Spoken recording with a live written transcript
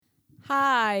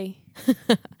Hi.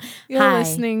 You're Hi.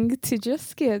 listening to Just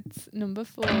Skids number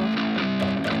 4.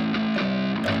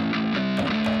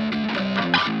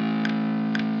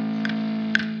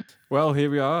 Well, here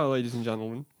we are, ladies and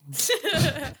gentlemen,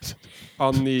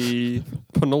 on the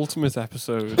penultimate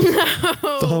episode.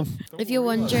 If you're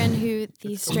wondering who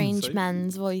these It's strange conversation.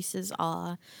 men's voices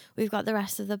are, we've got the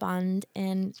rest of the band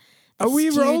in the Are we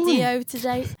studio rolling?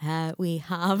 today. We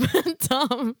have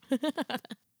Tom.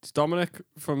 It's Dominic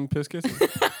from Piss Kitti.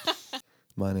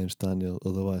 My name's Daniel,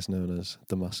 otherwise known as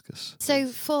Damascus. So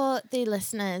for the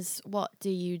listeners, what do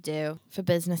you do for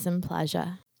business and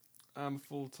pleasure? I'm a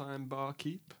full-time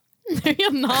barkeep. No,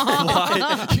 you're not.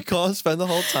 Why? You can't spend the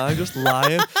whole time just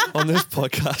lying on this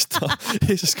podcast. Tom.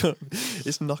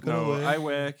 It's not going to No, work. I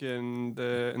work in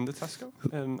the Tesco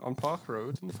on Park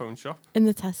Road in the phone shop, In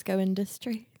the Tesco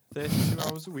industry, 32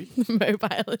 hours a week the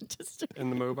mobile industry. in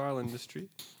the mobile industry.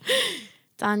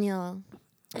 Daniel,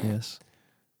 Yes.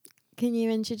 can you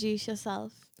introduce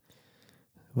yourself?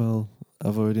 Well,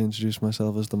 I've already introduced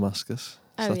myself as Damascus.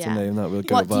 Oh, So that's yeah. a name that we'll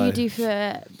go What by. do you do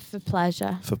for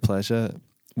pleasure? For pleasure,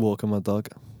 walking my dog.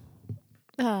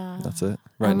 That's it.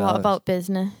 Right And now, what it's about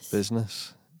business?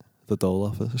 business. The dole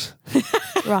office.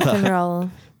 Rock and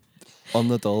roll On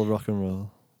the dole, rock and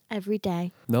roll. every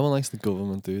day. No one likes the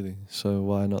government, do they? So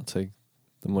why not take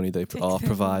the money they Take are the-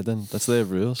 providing? That's their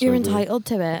rules. You're so entitled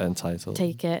to we're it. entitled.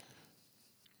 Take it.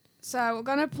 So we're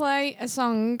going to play a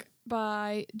song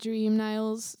by Dream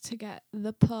Nails to get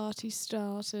the party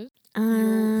started.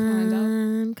 find out.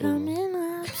 I'm coming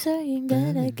up, so you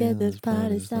better get this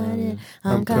party started.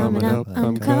 I'm coming up,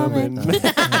 I'm coming.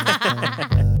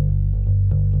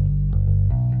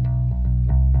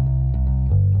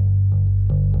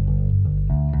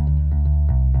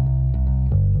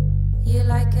 You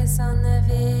like us on the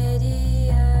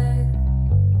video.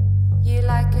 You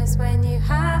like us when you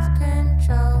have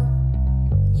control.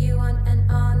 You want an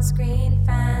on-screen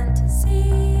fantasy,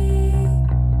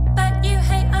 but you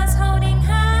hate us holding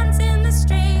hands in the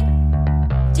street.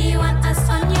 Do you want us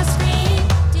on your screen?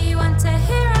 Do you want to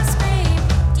hear us scream?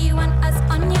 Do you want us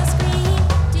on your screen?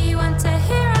 Do you want to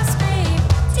hear us scream?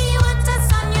 Do you want us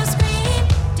on your screen?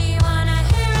 Do you want to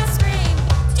hear us scream?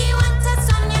 Do you want us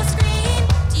on your screen?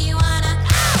 Do you want to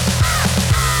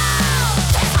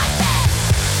kiss like this?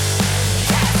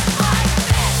 Kiss like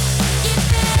this. You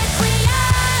physically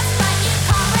ask, but you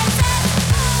can't resist.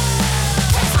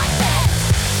 Kiss like this.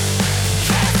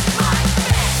 Kiss like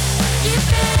this. You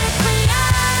physically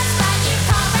ask, but you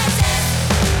can't resist.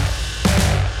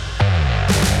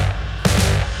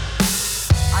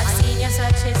 I've seen your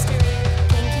search history.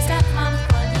 Pinky stepmom,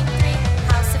 volume 3,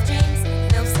 House of Dreams,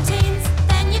 Milfs and Teens.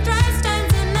 Then you throw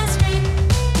stones in the street.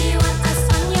 Do you want us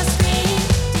on your screen?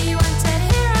 Do you want to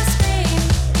hear us scream?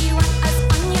 Do you want us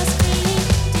on your screen?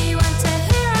 Do you want to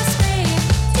hear us scream?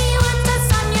 Do you want us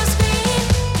on your screen?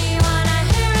 Do you want to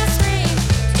hear us scream?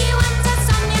 Do you want us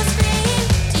on your screen?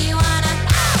 Do you want to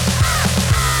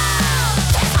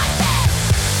kiss like this?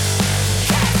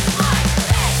 Kiss like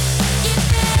this. You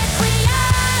physically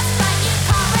ask, but you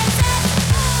can't resist.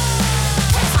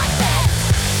 Kiss like this.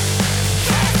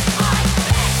 Kiss like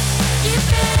this. You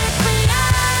physically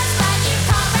ask, but you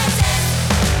can't resist.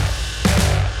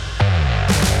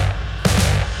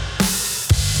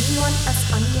 Do you want us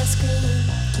on your screen?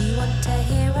 Do you want to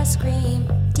hear us scream?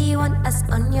 Do you want us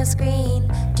on your screen?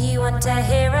 Do you want to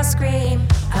hear us scream?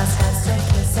 Ask us to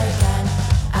kiss again.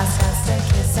 Ask us to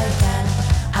kiss again.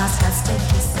 Ask us to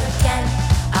kiss again.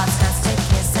 Ask us to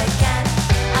kiss again.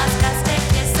 Ask us to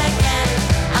kiss again.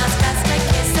 Ask us to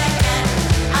kiss again.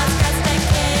 Ask us to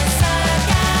kiss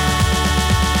again.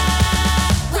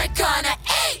 We're gonna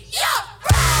eat your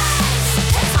brains.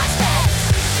 Kiss like this.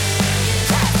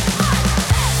 Kiss like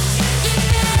this. You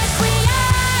physically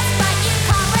ask, but you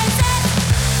can't resist.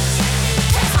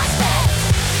 Kiss like this.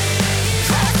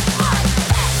 Kiss like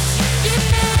this. You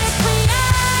physically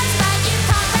ask, but you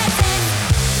can't resist.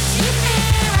 You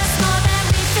fear us more than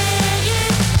we fear you.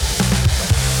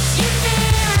 You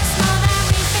fear us more than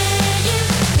we fear you.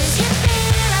 'Cause you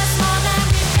fear us more than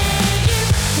we fear you.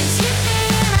 'Cause you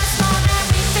fear us more than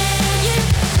we fear you.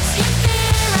 'Cause you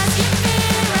fear us, you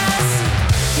fear us.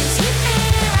 'Cause you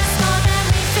fear us more than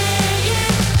we fear you.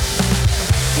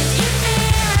 'Cause you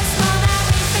fear us more than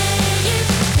we fear you.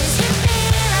 'Cause you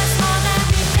fear us more than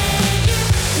we fear you.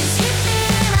 'Cause you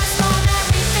fear us more than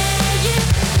we fear you.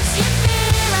 'Cause you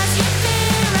fear us, you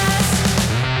fear us.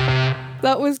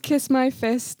 That was Kiss My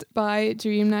Fist by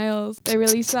Dream Nails. They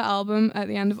released that album at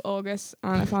the end of August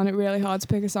and I found it really hard to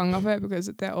pick a song off it because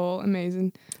they're all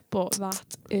amazing. But that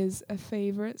is a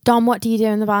favourite. Dom, what do you do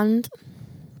in the band?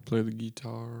 Play the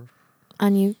guitar.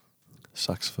 And you?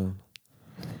 Saxophone.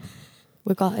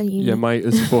 We got a You might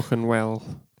as fucking well,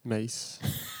 mace.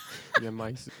 You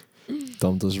might.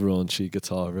 Dom does raunchy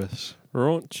guitar riffs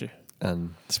Raunchy.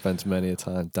 and spends many a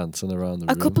time dancing around the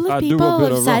A room. couple of I do a people bit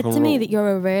have of said rock to and me roll. that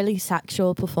you're a really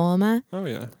sexual performer Oh,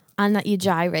 yeah. and that you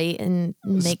gyrate and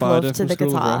make Spider love to from the School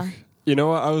of guitar. Rock. You know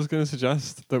what? I was going to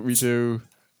suggest that we do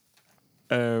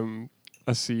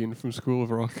a scene from School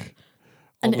of Rock.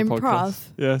 An on the improv? podcast.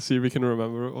 Yeah, see if we can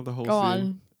remember it on the whole Go scene.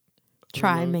 on.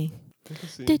 Try know. me. Pick a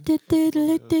scene.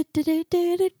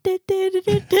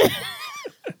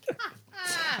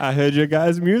 I heard your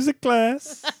guys' music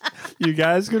class. You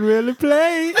guys can really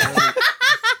play. Do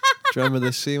you remember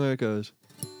this scene where it goes?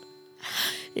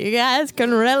 You guys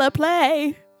can really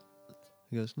play.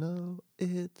 He goes, no,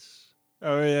 it's...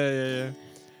 Oh, yeah.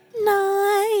 9.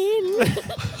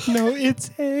 No,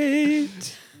 it's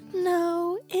 8.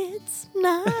 No, it's 9.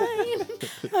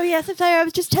 Oh, yes, I'm sorry. I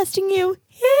was just testing you.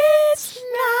 It's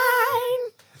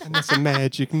 9. And that's a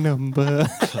magic number.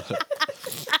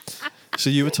 So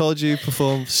you were told you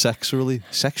perform sexually?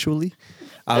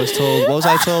 I was told, what was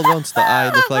I told once? That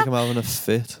I look like I'm having a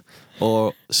fit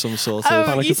or some sort of... Oh,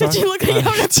 Panic you said attack? you look like you're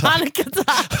having a Panic panic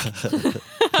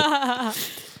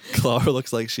attack. Clara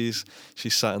looks like she's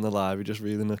sat in the library just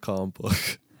reading a calm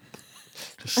book.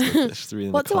 just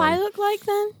reading What a do calm. I look like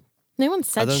then? No one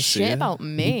said don't see shit it. about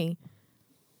me.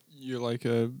 You're like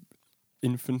a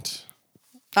infant.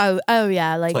 Oh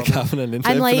yeah, like Like having an infant.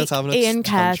 I'm like infinite having a Ian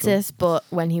tantrum. Curtis, but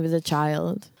when he was a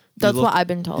child. That's look- what I've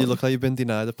been told. You look like you've been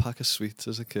denied a pack of sweets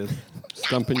as a kid.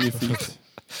 Stamping your feet.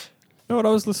 You know what I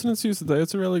was listening to today?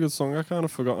 It's a really good song I kind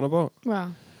of forgotten about.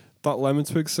 Wow. That Lemon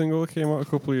Twig single that came out a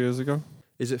couple of years ago.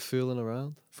 Is it fooling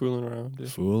around? Fooling Around. Yeah.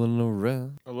 Fooling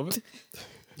around. I love it.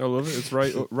 I love it. It's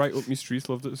right up my street.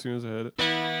 Loved it as soon as I heard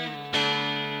it.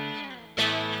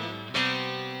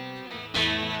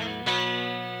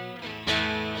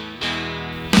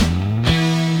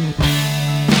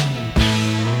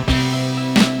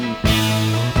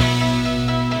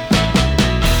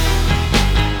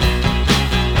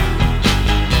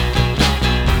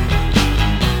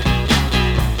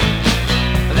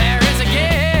 There is a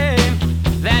game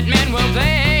that men will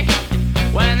play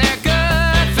when their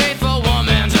good, faithful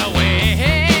woman's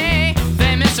away.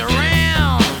 They mess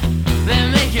around, they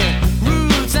make it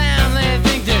rude sound. They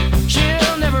think that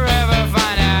she'll never ever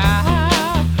find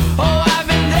out. Oh, I've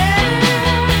been there,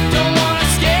 don't wanna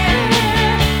scare.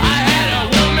 I had a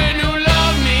woman who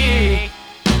loved me.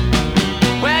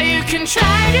 Well, you can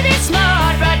try to be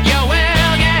smart, but you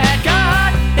will get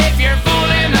caught if you're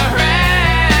fooling around.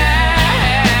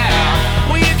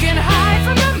 Well, you can hide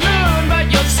from the moon, but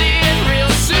you'll see it real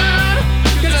soon,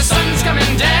 'cause the sun's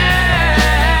coming down.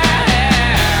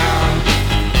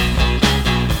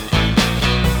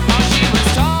 Oh, she was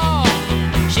tall,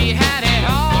 she had it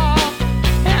all,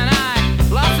 and I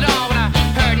lost it all when I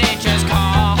heard nature's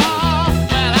call.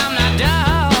 Well, I'm not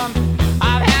dumb,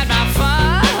 I've had my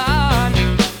fun,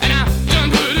 and I've done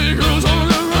pretty girls all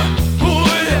around.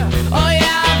 Oh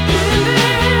yeah, I've been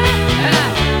there, and I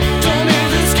don't mean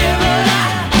to scare, but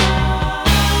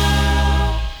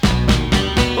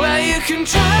well, you can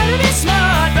try to be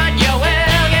smart, but you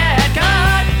will get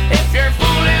caught if you're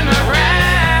fooling around.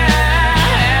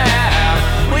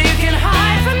 Well, you can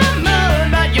hide from the moon,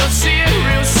 but you'll see it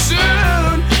real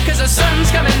soon, 'cause the sun's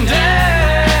coming down.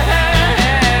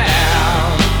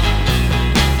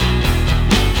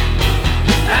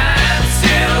 I'm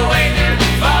still waiting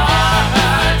for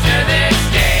her to this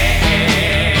day.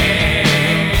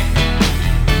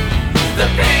 The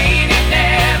pain, it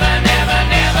never, never,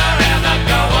 never, ever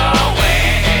go away.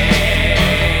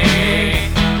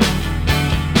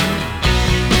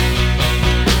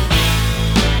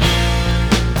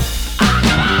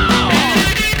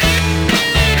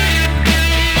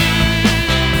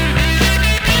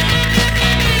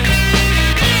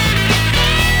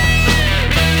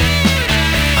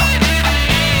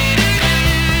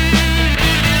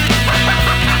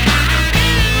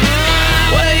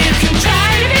 Well, you can try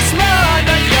to be smart,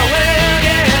 but you will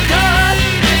get caught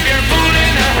if you're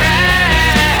fooling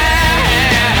around.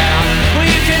 Well,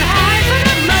 you can hide from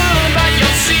the moon, but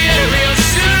you'll see it real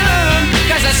soon,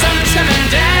 'cause the sun's coming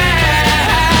down.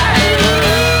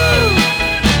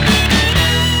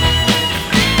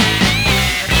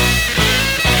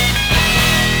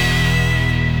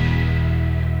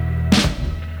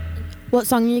 What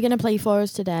song are you going to play for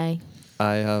us today?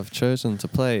 I have chosen to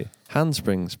play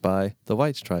Handsprings by the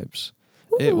White Stripes.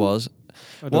 It was...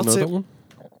 I don't What's know it- that one.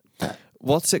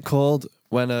 What's it called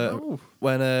when Oh.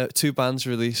 two bands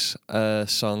release a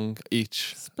song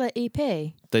each? Split E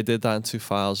EP. They did that in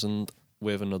 2000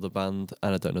 with another band,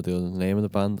 and I don't know the other name of the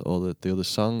band or the other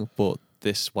song, but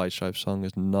this White Stripes song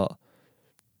is not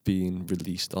been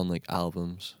released on like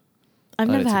albums. I've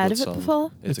And never it's a heard good of it song.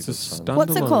 before. It's a It's good a song. standalone.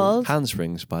 What's it called?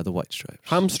 Handsprings by the White Stripes.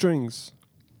 Hamstrings.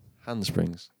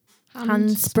 Handsprings.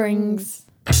 Handsprings.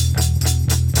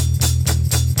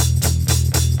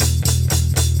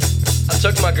 I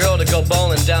took my girl to go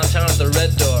bowling downtown at the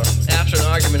Red Door. After an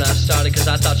argument I started because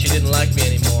I thought she didn't like me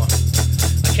anymore.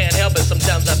 I can't help it,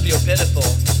 sometimes I feel pitiful.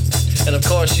 And of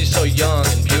course she's so young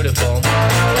and beautiful.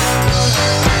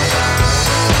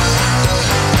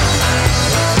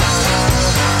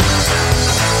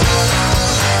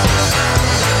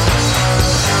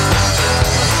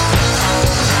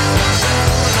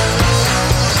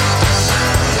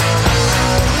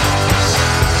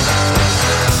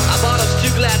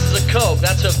 Coke,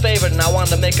 that's her favorite and I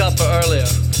wanted to make up for earlier.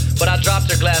 But I dropped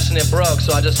her glass and it broke,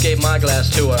 so I just gave my glass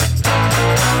to her.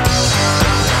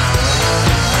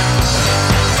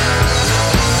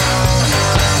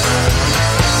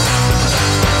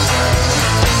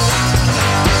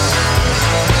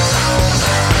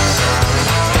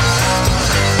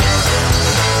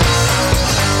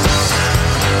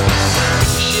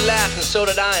 She laughed and so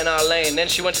did I in our lane. Then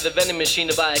she went to the vending machine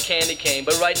to buy a candy cane.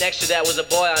 But right next to that was a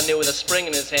boy I knew with a spring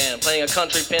in his hand, playing a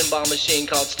country pinball machine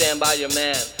called Stand By Your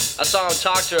Man. I saw him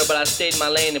talk to her, but I stayed in my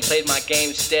lane and played my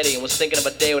game steady and was thinking of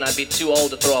a day when I'd be too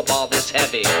old to throw a ball this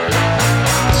heavy.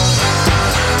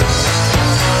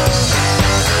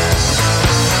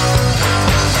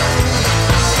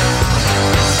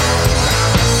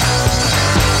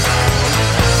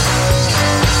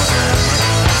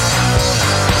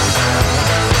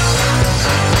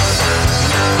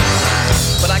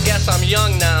 I'm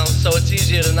young now, so it's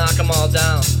easier to knock them all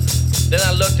down. Then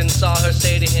I looked and saw her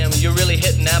say to him, "You're really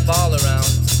hitting that ball around."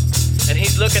 And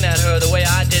he's looking at her the way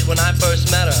I did when I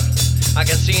first met her. I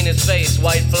can see in his face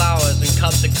white flowers and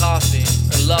cups of coffee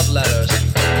and love letters.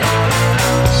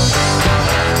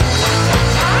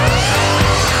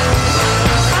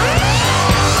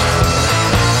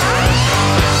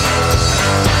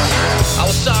 I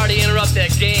was sorry to interrupt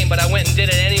that game, but I went and did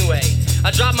it anyway. I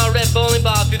dropped my red bowling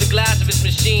ball through the glass of his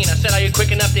machine. I said, "Are you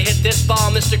quick enough to hit this ball,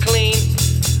 Mr. Clean?"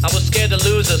 I was scared to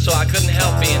lose her, so I couldn't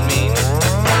help being mean.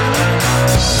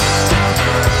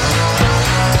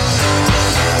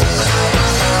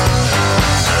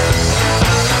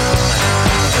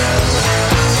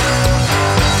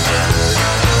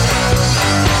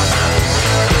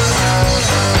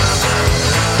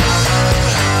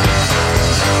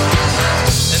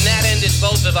 And that ended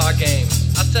both of our games.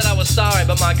 I said I was sorry,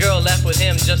 but my girl left with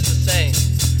him just the same.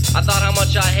 I thought how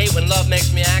much I hate when love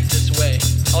makes me act this way.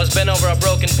 I was bent over a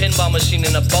broken pinball machine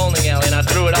in a bowling alley and I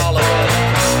threw it all away.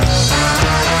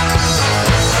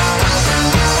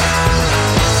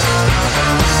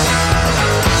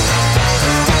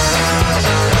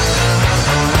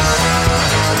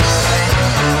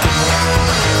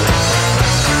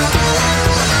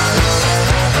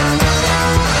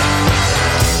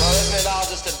 Well, isn't it all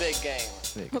just a big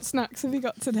game? What snacks have you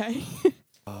got today?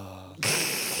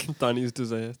 Danny's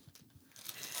dessert.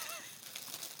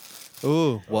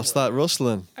 Ooh, what's that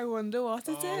rustling? I wonder what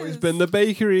it is. It's been the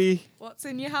bakery. What's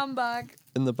in your handbag?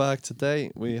 In the bag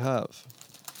today, we have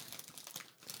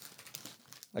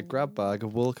a grab bag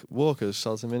of Walker's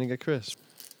salted vinegar crisp.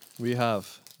 We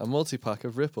have a multi-pack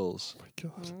of Ripples. Oh my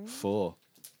God. 4.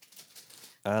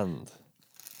 And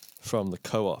from the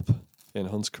Co-op in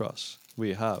Hunts Cross,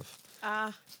 we have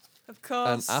Ah, of an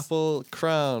course. apple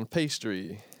crown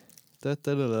pastry. Da,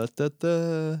 da, da, da, da,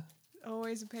 da.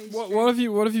 Always a pastry. What have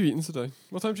you eaten today?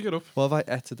 What time did you get up? What have I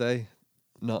ate today?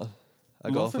 Nothing. I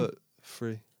got off Nothing? at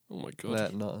 3. Oh my God.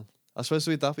 Nah, nothing. I was supposed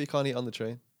to eat that, but you can't eat on the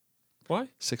train. Why?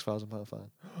 £6,000 fine.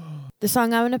 The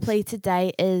song I want to play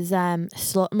today is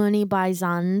Slut Money by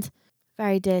Zand.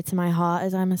 Very dear to my heart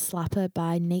as I'm a slapper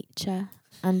by nature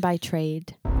and by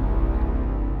trade.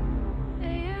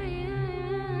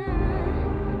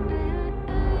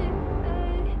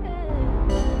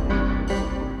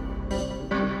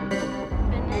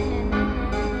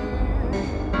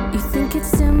 You think it's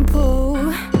simple,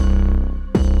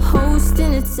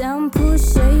 hosting a temple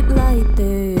shaped like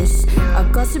this.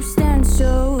 I've got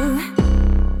substantial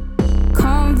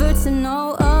converts and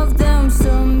all of them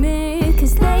submit,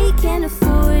 'cause they can't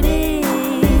afford it.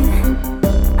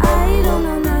 I don't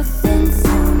know nothing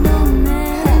to no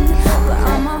man, but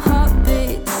I'm a hot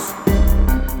bitch,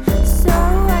 so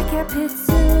I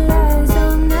capitalize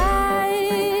all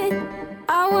night.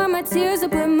 I want my tears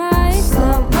up with my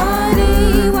slut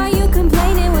money. Why you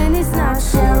complaining when it's not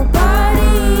shell body?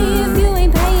 If you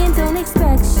ain't paying, don't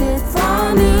expect shit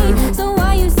from me. So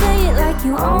why you say it like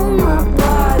you own my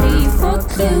body? Fuck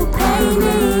you, pay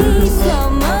me.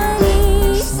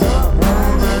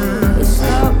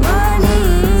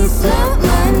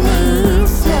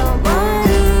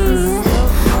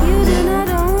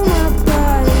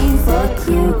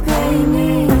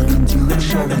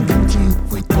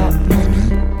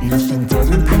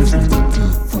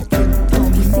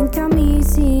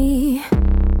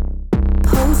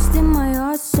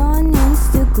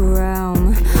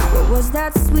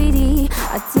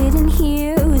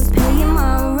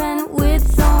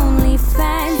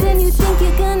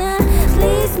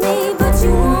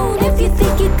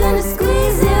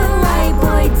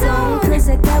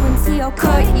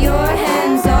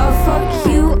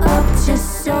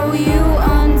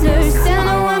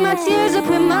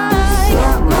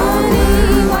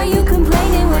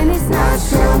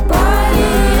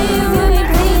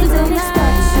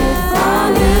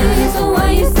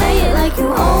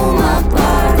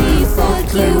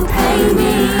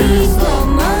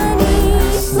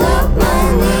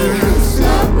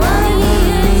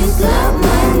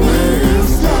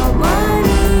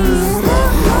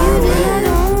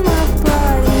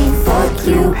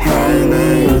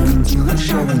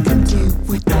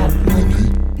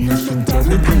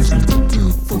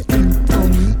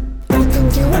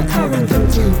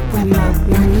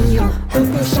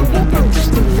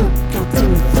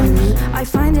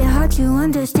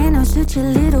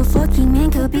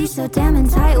 He's so damn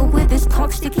entitled with his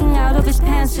cock sticking out of his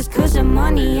pants just cause of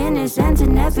money in his hands.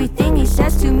 And everything he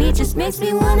says to me just makes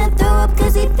me wanna throw up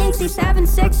cause he thinks he's having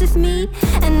sex with me.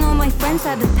 And all my friends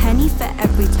had a penny for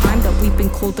every time that we've been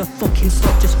called a fucking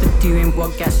slut just for doing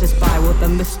what gets us by. Well, the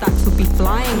mustache will be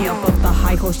flying above the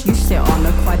high horse you sit on,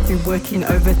 acquired through working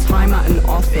overtime at an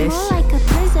office. More like a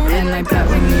prison. And I bet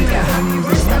when you get home you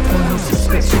risk that porno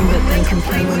subscription, but then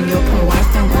complain when your poor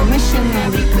wife don't want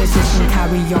missionary position.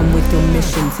 Carry on with your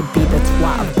mission to be the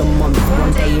twat of the month.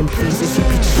 One day in pieces you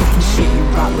could chicken shit, you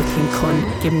rat looking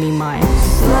cunt. Give me my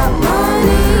slut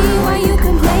money. Why you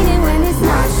complaining when it's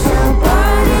not your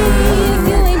body? If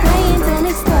you ain't paying then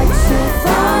expect shit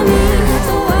from me.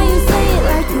 So why you say it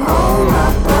like you own my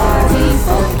body?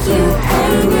 Fuck you,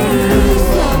 pay me.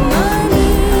 Slut money,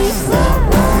 slut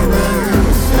money,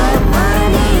 slut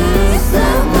money,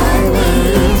 slut money,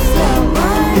 slut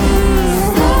money,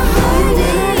 slut money.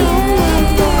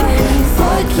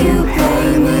 Fuck you, pay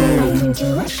me. I can do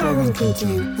what Sharon can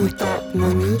do with that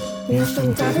money.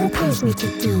 Nothing that pays me to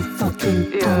do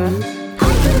fucking dummy. I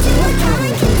can do what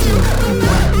Karen can do with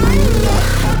that money.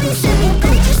 Happy selling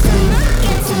purchasing,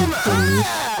 getting funny.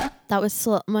 That was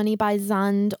Slut Money by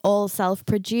Zand, all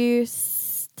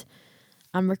self-produced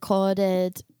and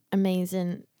recorded.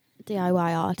 Amazing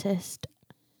DIY artist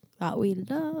that we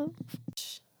love.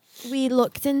 We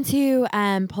looked into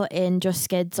putting Just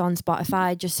Skids on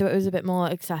Spotify just so it was a bit more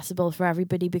accessible for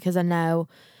everybody, because I know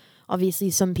obviously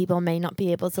some people may not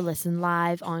be able to listen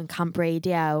live on camp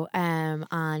radio,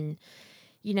 and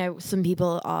you know, some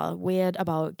people are weird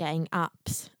about getting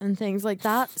apps and things like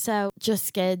that. So Just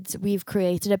Skids, we've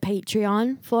created a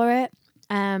Patreon for it,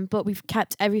 but we've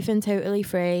kept everything totally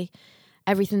free.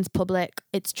 Everything's public.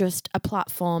 It's just a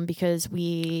platform because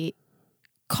we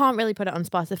can't really put it on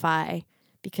Spotify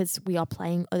because we are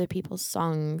playing other people's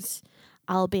songs,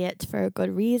 albeit for a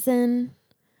good reason,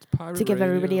 to give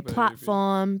everybody a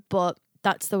platform, but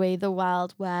that's the way the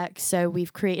world works. So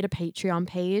we've created a Patreon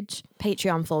page,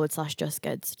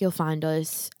 Patreon/JustSkids. You'll find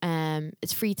us.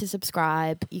 It's free to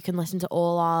subscribe. You can listen to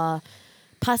all our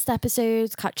past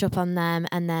episodes, catch up on them,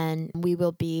 and then we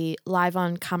will be live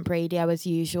on Camp Radio as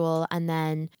usual, and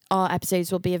then our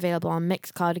episodes will be available on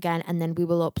Mixcloud again, and then we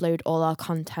will upload all our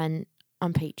content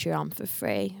on Patreon for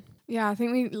free. Yeah, I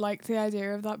think we like the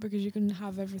idea of that because you can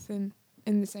have everything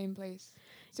in the same place.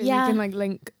 So Yeah. you can like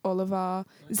link all of our,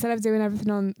 instead of doing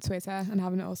everything on Twitter and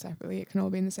having it all separately, it can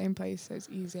all be in the same place, so it's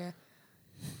easier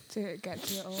to get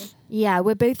to it all. Yeah,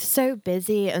 we're both so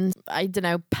busy, and I don't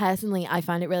know, personally I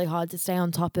find it really hard to stay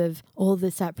on top of all the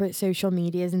separate social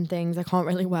medias and things. I can't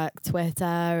really work Twitter,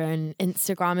 and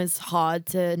Instagram is hard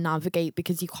to navigate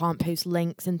because you can't post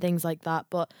links and things like that,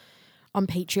 but on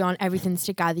Patreon everything's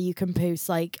together. You can post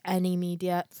like any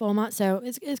media format, so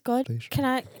it's good.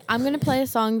 I'm gonna play a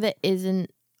song that isn't,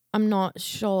 I'm not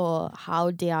sure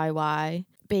how DIY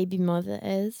Baby Mother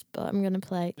is, but I'm gonna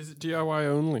play. Is it DIY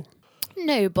only?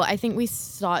 No, but I think we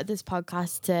started this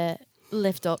podcast to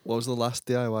lift up. What was the last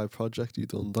DIY project you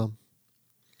done, Dan?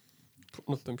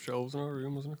 Putting up them shelves in our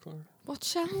room, wasn't it, Clara? What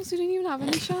shells? We didn't even have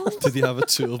any shells. Did he have a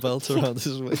tool belt around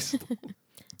his waist?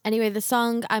 Anyway, the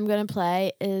song I'm going to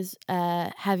play is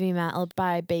Heavy Metal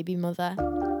by Baby Mother.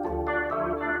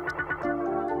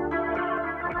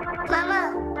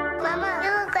 Mama,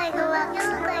 you look like a rock. You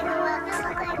look like a rock. You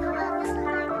look like a rock. You look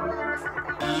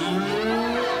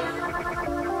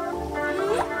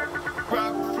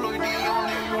like a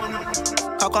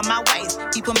Coke on my waist,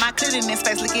 he put my clit in his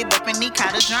face, lick it up and he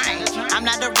caught a drain. I'm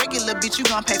not a regular bitch, you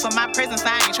gon' pay for my presence,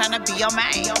 I ain't tryna be your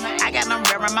man. I got him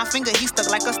rare on my finger, he stuck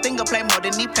like a stinger, play more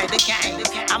than he play the game.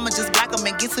 I'ma just block him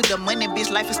and get to the money, bitch,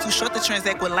 life is too short to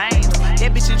transact with lames. That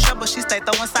bitch in trouble, she stay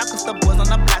throwing socks, cause the boys on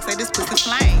the block say this pussy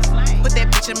flame. Put that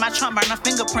bitch in my trunk, burn her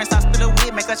fingerprints, I spit a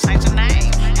wig, make her change her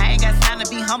name. I ain't got time to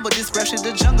be humble, this rap shit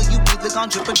the jungle, you either gon'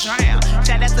 drip or drown.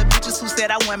 Shout out to bitches who said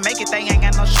I wouldn't make it, they ain't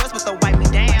got no choice but to wipe me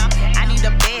down. I need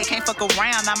a bed, can't fuck around.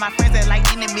 All my friends that like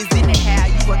enemies anyhow.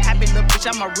 You a copy little bitch,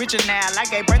 I'm original. I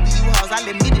gave birth to you hoes, I'll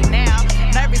admit it now.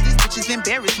 Nervous, these bitches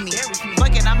embarrass me.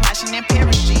 Fuck it, I'm watching in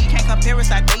Paris, G. Can't compare us,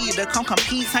 I dare you to come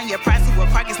compete. Turn your price to a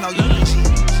carcass, no eulogy.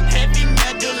 Heavy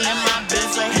metal in my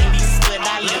biz, a heavy sweat,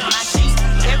 I live my cheeks.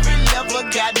 Every level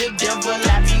got the devil,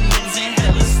 I be losing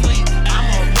hella sleep. I'm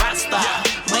a rock star,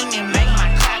 money make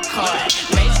my clock card.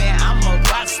 Baby, I'm a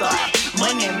rock star,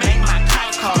 money make my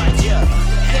clock card, yeah.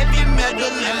 Heavy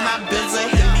metal in my biz, a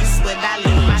heavy sweat, I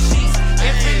live my sheets.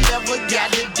 Every level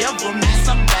got the devil, me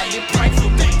somebody pray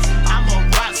for me. I'm a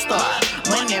rock star,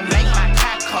 money make my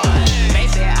cock hard.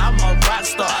 Baby, I'm a rock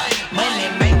star,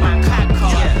 money make my cock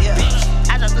hard. Yeah.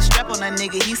 I dropped the strap on a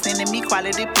nigga, he sending me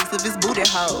quality piece of his booty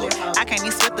hole. I can't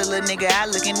even sweat the little nigga.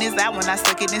 I look in his eye when I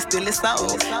suck it and steal his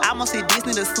soul. I almost hit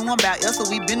Disney to sue him about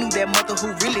Elsa. We been knew that mother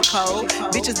who really cold.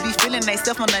 Bitches be feeling they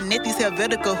self on the net. These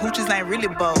Helvetica hoochies ain't really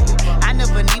bold. I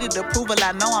never needed approval.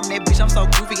 I know I'm that bitch. I'm so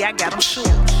goofy. I got them shook.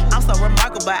 I'm so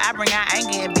remarkable. I bring out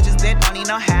anger and bitches that don't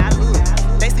even know how I look.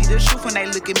 They see the truth when they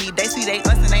look at me. They see they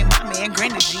us and they mommy and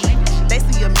granny G. They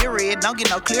see a mirror, it don't get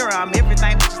no clearer. I'm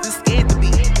everything bitches is scared to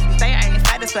be. Say I ain't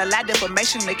fight, it's a lie,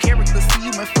 defamation. The character see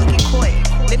you in fucking court.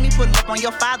 Let me pull up on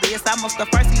your father. It's almost the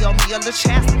first he owe me a little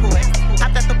child support.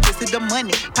 Hopped out the pussy, the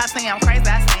money. Pop say I'm crazy,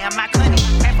 I say I'm not cunning.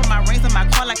 Came from my rings in my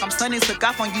car like I'm sunny. Took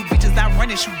off on you bitches, I run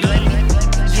it, you done.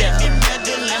 Yeah. Every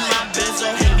middle in my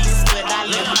bezel, heavy sweat, I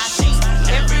live my sheets.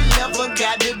 Every level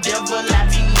got the devil, I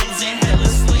be losing hella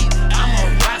sleep. I'm a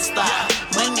rock star,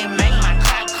 money make my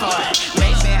crack card.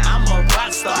 Baby, I'm a rock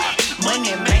star,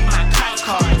 money make my crack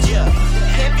card, yeah.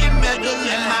 Heavy metal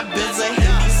in my bezel,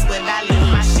 heavy sweat, I live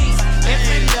my sheets.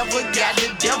 Every level got the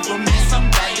devil, man,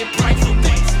 somebody pray for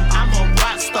me. I'm a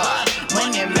rock star,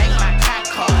 money make my crack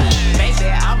card. Baby,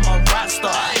 I'm a rock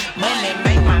star, money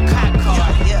make my crack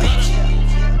card, yeah.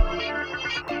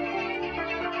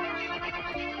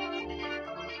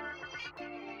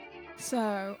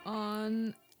 So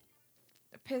on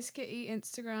Piss Kitti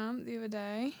Instagram the other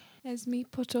day, Esme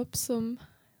put up some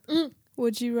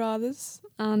would you rathers,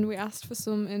 and we asked for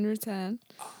some in return.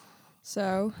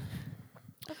 So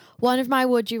One of my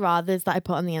would you rathers that I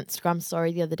put on the Instagram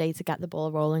story the other day to get the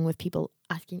ball rolling with people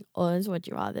asking us would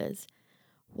you rathers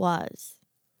was,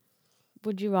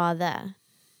 would you rather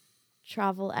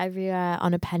travel everywhere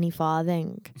on a penny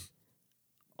farthing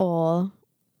or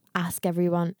ask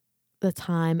everyone the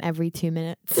time every 2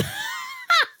 minutes?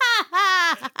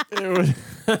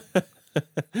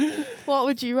 What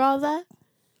would you rather?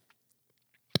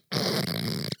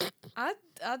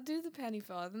 I'd do the penny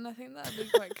farthing. I think that'd be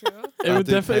quite cool. It would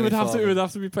definitely penny it would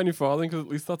have to be penny farthing, because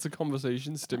at least that's a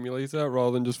conversation stimulator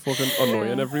rather than just fucking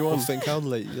annoying everyone. Think how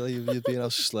late you'd be and how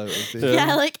slow it would be.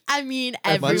 Yeah, like, I mean,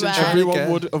 Imagine everywhere. trying to Everyone get-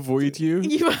 would avoid you.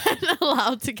 You weren't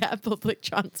allowed to get public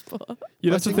transport.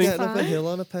 You'd have to Imagine think. getting up a hill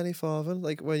on a penny farthing,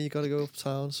 like when you got to go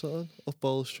uptown, something up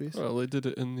Bowl Street. Well, they did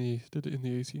it in the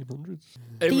 1800s.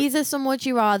 These are some would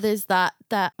you rathers that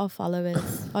our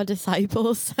followers, our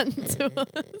disciples sent to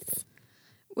us.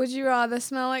 Would you rather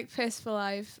smell like piss for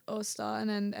life or start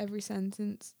and end every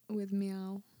sentence with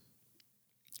meow?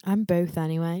 I'm both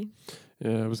anyway.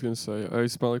 Yeah, I was gonna say I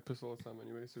smell like piss all the time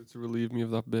anyway, so to relieve me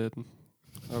of that burden,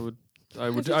 I would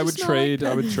you trade just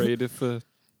smell like it for,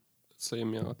 say, a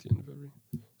meow at the end of every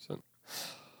sentence.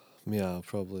 Yeah,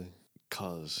 probably.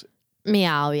 Cause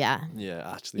Meow, yeah. yeah,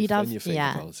 actually, You'd when have- you think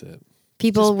yeah. about it,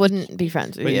 People wouldn't be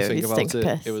friends with when you you if think you about stink of it,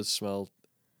 piss. it would smell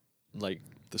like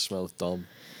the smell of Dom.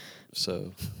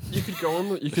 So You could go on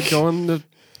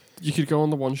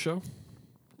the one show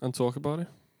and talk about it.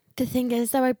 The thing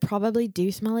is, though, I probably do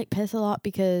smell like piss a lot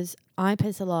because I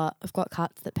piss a lot. I've got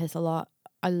cats that piss a lot.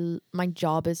 My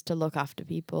job is to look after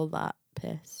people that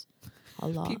piss a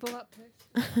lot. People that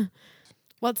piss.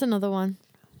 What's another one?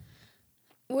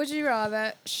 Would you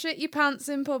rather shit your pants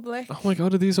in public? Oh my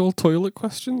god, are these all toilet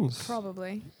questions?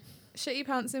 Probably. Shit your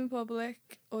pants in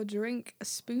public or drink a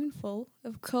spoonful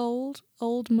of cold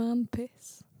old man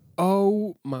piss?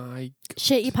 Oh my.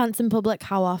 Shit your pants in public,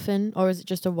 how often? Or is it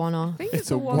just a I one-off? think It's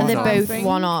it's a a one-time And one-time they're both thing.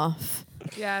 one-off.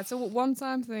 Yeah, it's a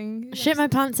one-time thing. Shit my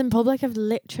pants in public, I've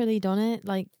literally done it.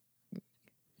 Like,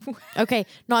 okay,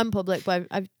 not in public, but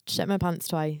I've shit my pants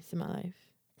twice in my life.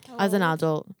 As an Oh,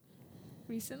 adult.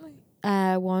 recently.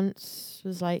 Once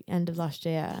was like end of last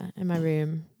year in my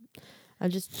room.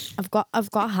 I've got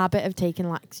a habit of taking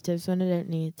laxatives when I don't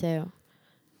need to.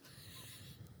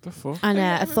 The fuck? And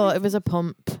I thought it was a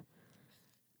pump,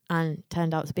 and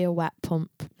turned out to be a wet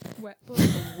pump. Wet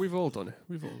We've all done it.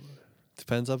 We've all done it.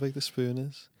 depends how big the spoon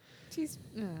is.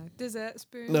 dessert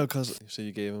spoon. No, because so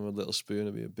you gave him a little spoon,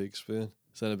 it'd be a big spoon.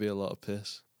 So then it'd be a lot of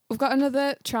piss. We've got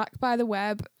another track by The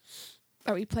Web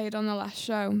that we played on the last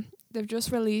show. They've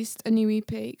just released a new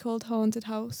EP called Haunted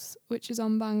House, which is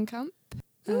on Bandcamp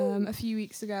a few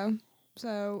weeks ago.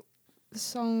 So the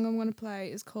song I'm going to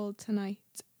play is called Tonight.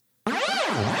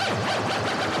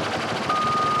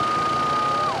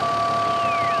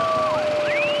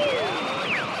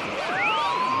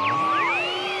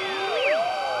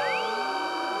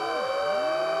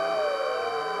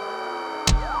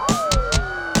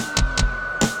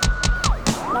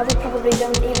 Now we probably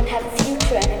don't even have a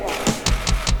future anymore.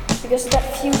 Because that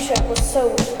future was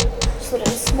sold so that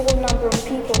a small number of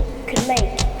people could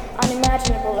make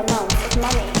unimaginable amounts of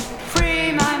money.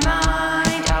 Free my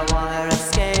mind, I wanna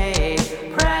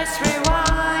escape. Press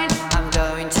rewind, I'm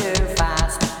going too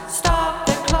fast. Stop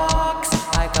the clock,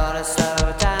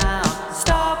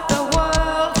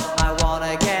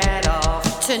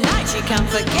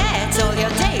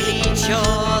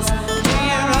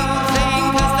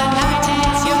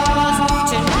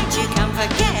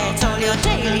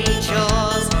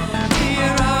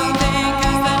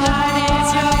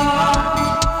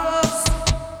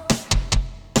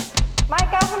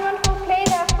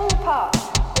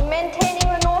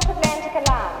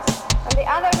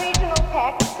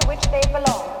 they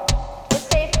belong. The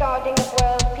safeguarding of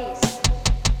world peace.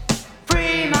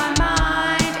 Free my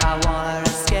mind, I wanna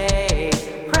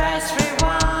escape. Press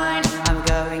rewind, I'm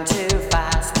going too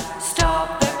fast.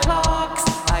 Stop the clocks,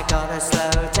 I gotta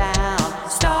slow down.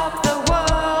 Stop the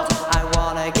world, I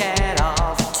wanna get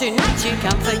off. Tonight you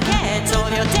can forget all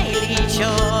your daily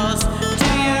chores. Do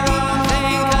your own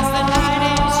thing, 'cause the night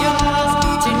is yours.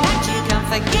 Tonight you can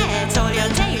forget all your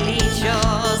daily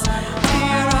chores. Do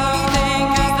your own thing,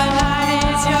 'cause the night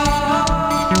is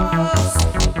yours.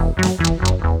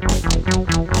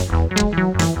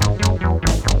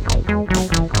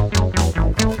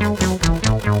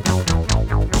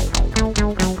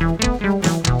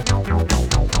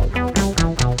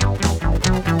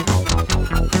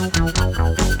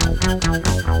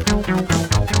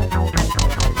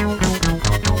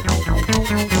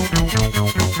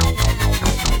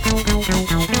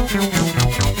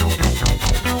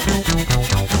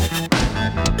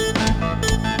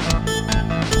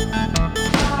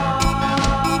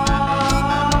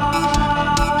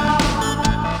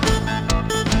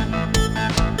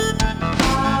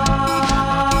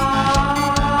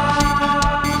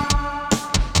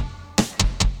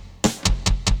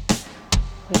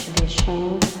 We should be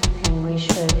ashamed, and we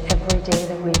should, every day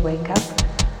that we wake up,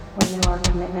 renew our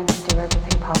commitment to do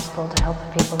everything possible to help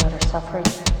the people that are suffering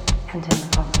and in the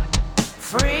conflict.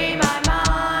 Free my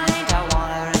mind, I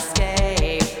wanna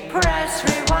escape. Press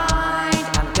rewind,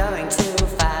 I'm going too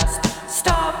fast.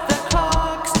 Stop the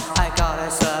clocks, I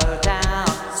gotta slow down.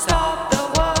 Stop the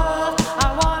world, I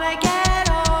wanna get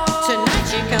off. Tonight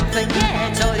you can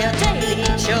forget all your daily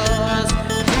chores.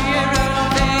 Do your own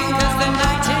thing, 'cause the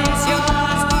night is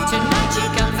yours. Tonight you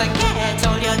can forget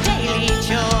all your daily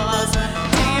chores.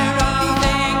 Do your own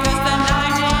thing, 'cause the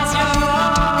night is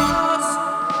yours.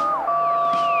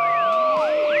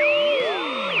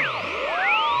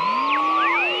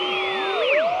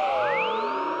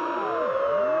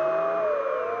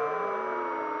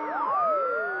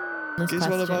 This Gives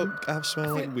one question. about I'm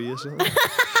smelling like wee or something.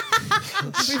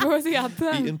 We've already had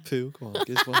them. Eating poo. Come on,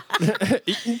 gives one.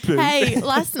 Eating poo. Hey,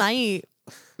 last night,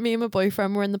 me and my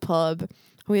boyfriend were in the pub.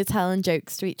 We were telling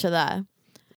jokes to each other.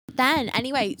 Then,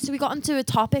 anyway, so we got onto a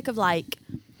topic of like,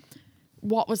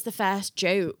 what was the first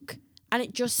joke? And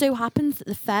it just so happens that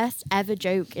the first ever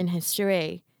joke in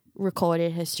history,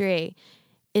 recorded history,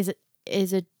 is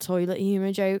a toilet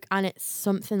humor joke, and it's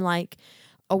something like,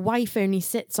 a wife only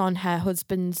sits on her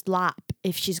husband's lap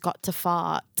if she's got to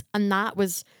fart, and that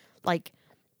was like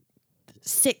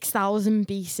 6,000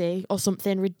 BC or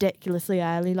something ridiculously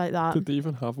early like that. Did they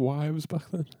even have wives back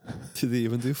then? Did they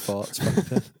even do farts back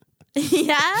then?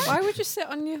 Yeah. Why would you sit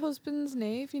on your husband's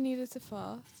knee if you needed to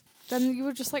fart? Then you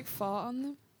would just like fart on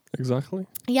them. Exactly.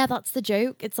 Yeah, that's the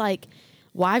joke. It's like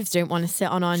wives don't want to sit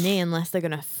on our knee unless they're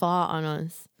gonna fart on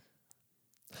us.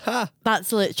 Ha!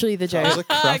 That's literally the That was joke.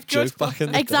 a crap joke back in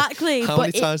the day. Exactly. How but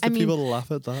many times I did mean, people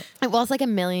laugh at that? It was like a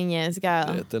million years ago.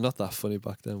 Yeah, they're not that funny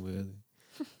back then, were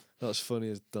they? Not as funny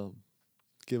as dumb.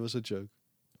 Give us a joke.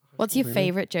 What's your Really?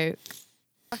 favourite joke?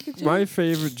 My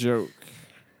favourite joke.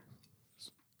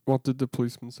 What did the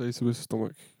policeman say to his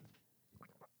stomach?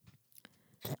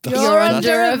 You're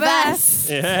under a vest.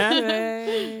 Yeah.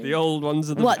 Yay. The old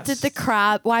ones are the What best. did the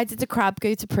crab? Why did the crab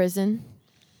go to prison?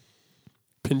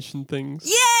 Pinching things.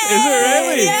 Yeah. Is it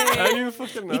really? Yeah. I didn't even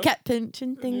fucking know. He kept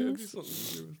pinching Yeah, it'd be things. something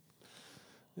to do with-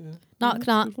 Yeah. Knock It's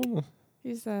knock. good, wasn't it?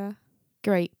 Who's there?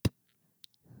 Grape.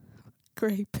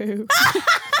 Grey poo.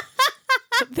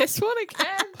 This one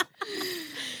again.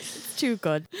 It's too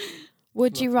good.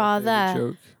 Would you That's my favourite rather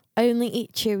joke. only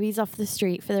eat Chewies off the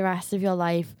street for the rest of your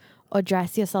life, or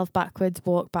dress yourself backwards,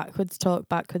 walk backwards, talk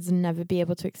backwards, and never be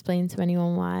able to explain to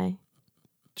anyone why?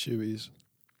 Chewies.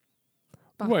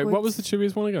 Wait, what was the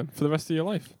Backwards. Chewies one again? For the rest of your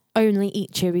life? Only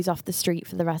eat Chewies off the street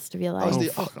for the rest of your Oh,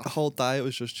 life. the whole diet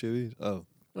was just Chewies. Oh.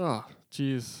 Oh,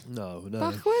 jeez. No.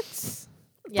 Backwards?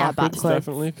 Yeah, backwards.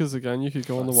 Definitely, because again, you could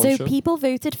go on the one So show. people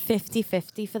voted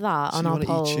 50-50 for that So on you our want to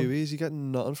poll. eat Chewies, you get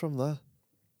nothing from that.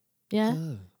 Yeah.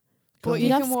 Oh. But God. you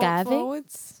You'd can have walk scurvy.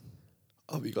 forwards.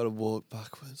 Oh, you got to walk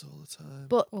backwards all the time.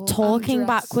 But Or talking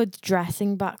undress. backwards,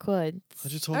 dressing backwards.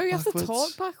 How'd you talk Oh, you have to backwards?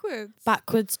 talk backwards.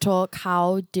 Backwards talk,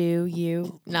 how do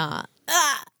you? Nah.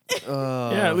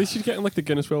 Yeah, at least you'd get in like the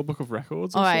Guinness World Book of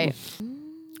Records. Or All right. something.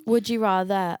 Would you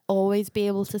rather always be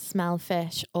able to smell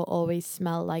fish or always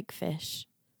smell like fish?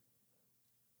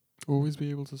 Always be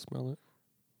able to smell it.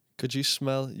 Could you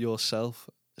smell yourself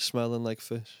smelling like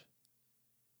fish?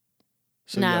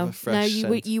 So you have no, a fresh you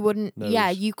scent. you wouldn't. nose. Yeah,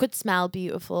 you could smell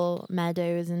beautiful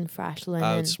meadows and fresh linen.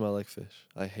 I would smell like fish.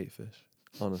 I hate fish,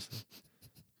 honestly.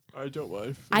 I don't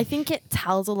mind. I think it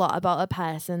tells a lot about a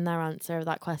person, their answer of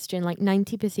that question. Like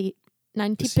 90%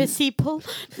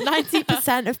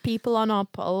 of people on our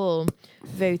poll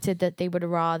voted that they would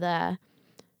rather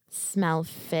smell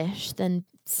fish than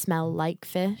smell like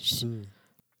fish. And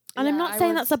I'm Yeah, not I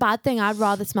saying was- that's a bad thing. I'd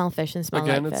rather smell fish than smell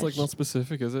Again, like it's fish. like not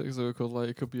specific, is it? So it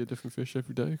could be a different fish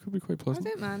every day. It could be quite I pleasant.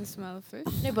 don't mind the smell of fish.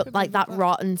 No, but Could like live that with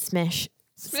rotten smish.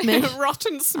 Smish.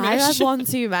 rotten I had smish. one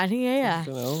too many, yeah.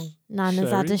 Fucking hell.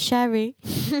 Nana's had a sherry.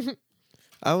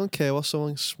 I don't care what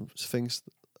someone thinks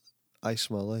I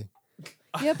smell like.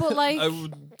 Yeah, but like I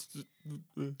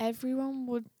would. everyone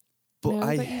would. But No,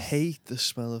 I but you hate the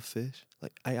smell of fish.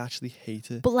 Like, I actually hate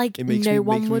it. But like It makes me- no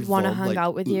one makes me would want to vom, hang like,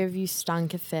 out with you if you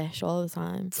stank of fish all the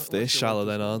time. They're shallow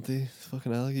then, aren't they?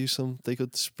 Fucking hell, they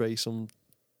could spray some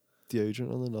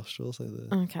deodorant on the nostrils like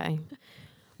that. Okay.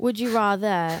 Would you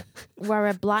rather wear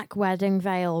a black wedding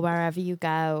veil wherever you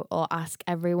go or ask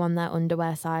everyone their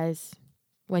underwear size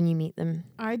when you meet them?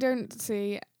 I don't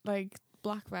see like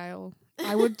black veil.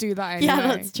 I would do that anyway. Yeah,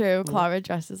 that's true. Clara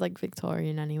dresses like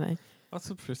Victorian anyway. That's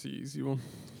a pretty easy one.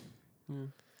 Yeah.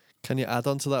 Can you add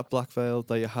on to that black veil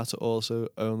that you had to also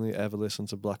only ever listen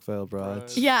to Black Veil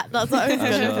Brides? Yeah, that's what I was As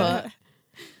going to well. put.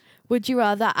 Would you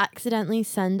rather accidentally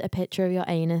send a picture of your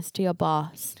anus to your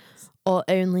boss or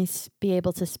only be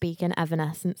able to speak in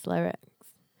Evanescence lyrics?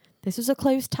 This was a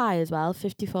close tie as well,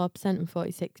 54% and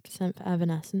 46% for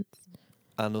Evanescence.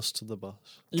 And us to the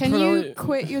boss. Can you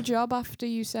quit your job after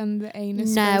you send the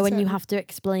anus? No, and photo? you have to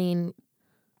explain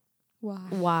Why?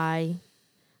 why.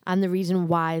 And the reason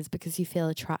why is because you feel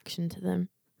attraction to them.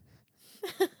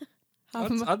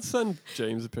 I'd send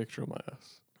James a picture of my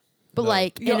ass. But No.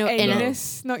 like, Your in a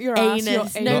anus, not your ass. Your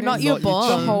anus. No, anus. not your Not your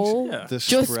bum. The hole. Yeah. The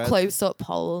Just spread. close up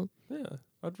hole. Yeah.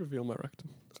 I'd reveal my rectum.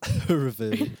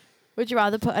 Reveal. Would you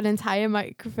rather put an entire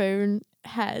microphone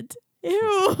head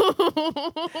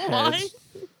Why?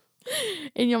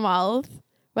 in your mouth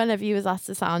whenever you was asked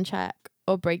to sound check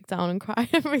or break down and cry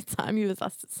every time you was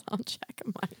asked to sound check a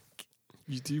mic?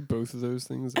 You do both of those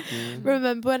things. Yeah.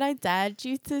 Remember when I dared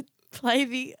you to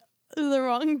play the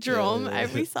wrong drum Yeah.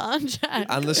 every sound check?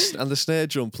 and the snare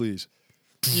drum, please.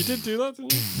 You did do that,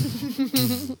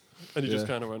 didn't you? And you just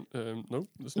Yeah. kind of went, nope.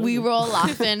 there's no We need." were all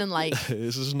laughing and like,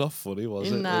 This is not funny,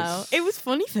 was it? no. It was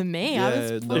funny for me. I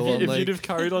Yeah, was no If, one, you, if like- you'd have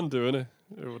carried on doing it,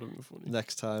 it would have been funny.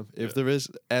 Next time. If Yeah. there is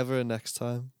ever a next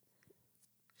time,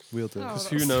 we'll do it. Oh, 'Cause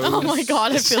that's- who knows? Oh my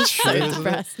god, I feel so True, isn't it?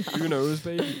 depressed now. Who knows,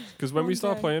 baby? Because when we One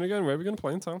start day. playing again, where are we going to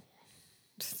play in town?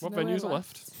 What Nowhere venues are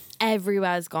left?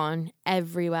 Everywhere's gone.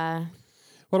 Everywhere.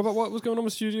 What about what was going on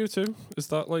with Studio 2? Is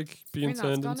that like I being mean, that's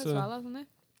turned gone into... as well, hasn't it?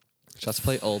 Let's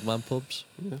play old man pubs.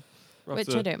 Yeah. We'll have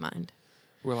Which to- I don't mind.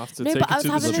 We'll have to No, take but I it was to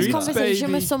the having this streets, conversation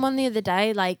baby. with someone the other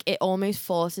day. Like, it almost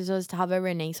forces us to have a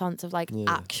renaissance of like Yeah.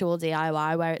 actual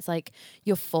DIY, where it's like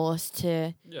you're forced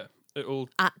to Yeah, it'll...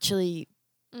 actually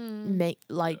make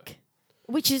like,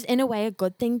 which is in a way a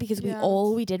good thing because Yeah,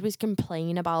 all we did was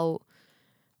complain about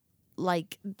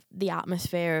like the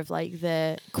atmosphere of like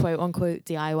the quote unquote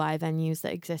DIY venues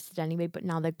that existed anyway, but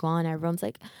now they're gone. Everyone's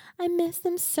like, I miss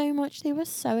them so much. They were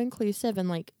so inclusive, and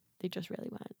like they just really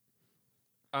weren't.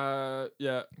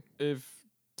 Yeah, if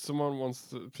someone wants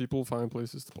to... People find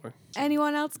places to play.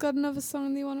 Anyone else got another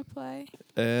song they want to play?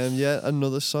 Yeah,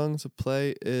 another song to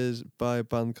play is by a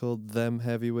band called Them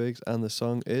Heavy Wigs, and the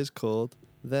song is called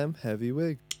Them Heavy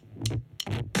Wig.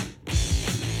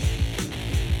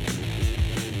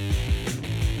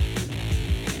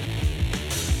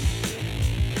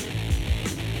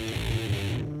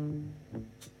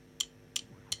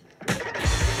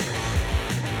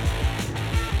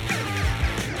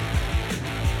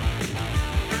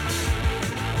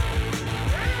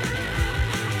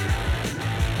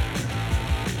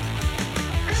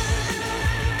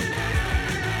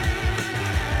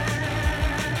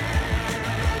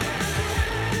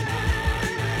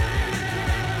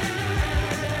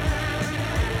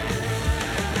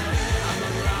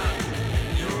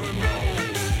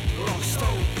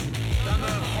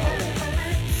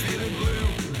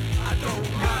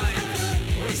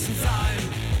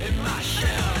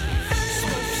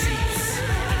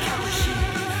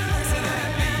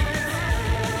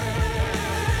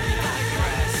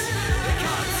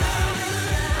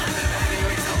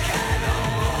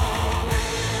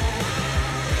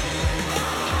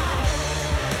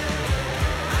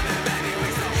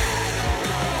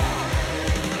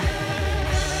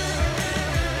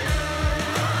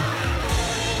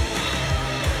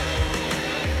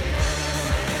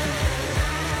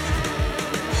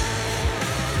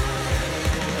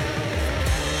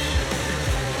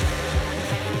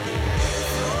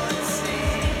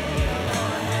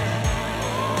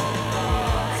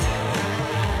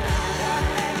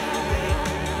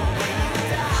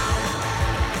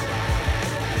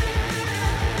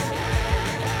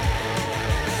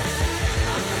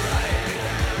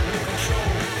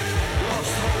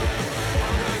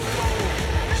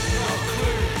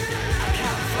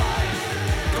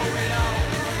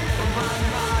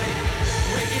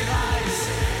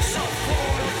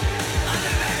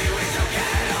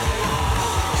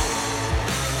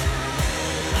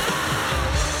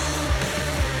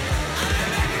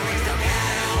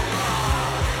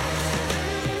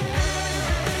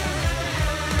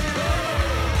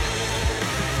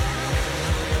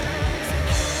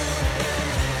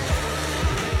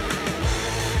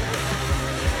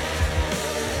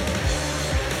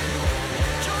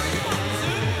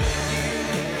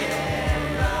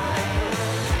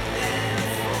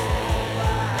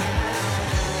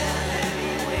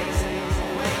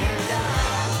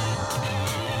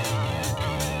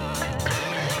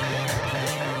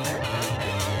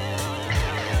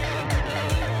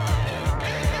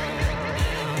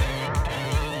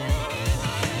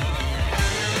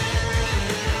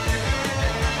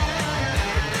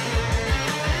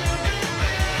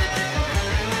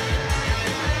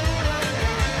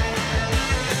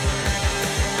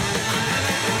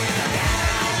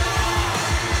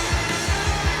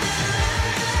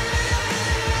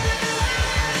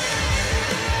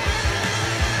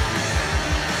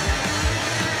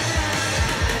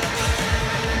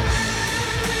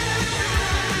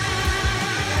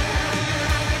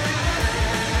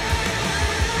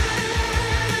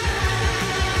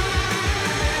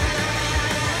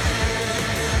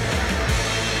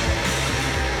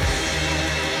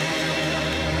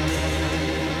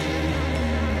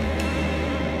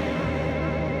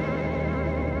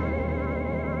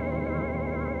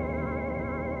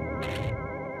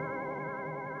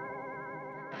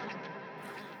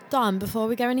 Dom, before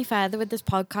we go any further with this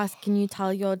podcast, can you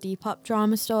tell your Depop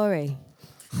drama story?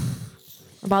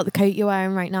 About the coat you're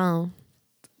wearing right now.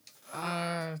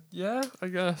 Yeah, I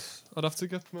guess. I'd have to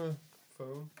get my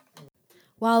phone.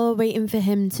 While we're waiting for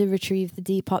him to retrieve the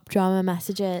Depop drama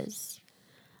messages,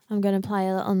 I'm going to play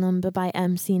a little number by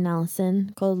MC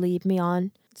Nelson called Lead Me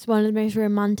On. It's one of the most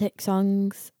romantic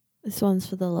songs. This one's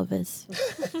for the lovers.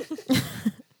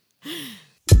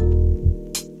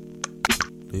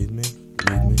 Lead me,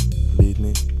 lead me, lead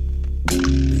me,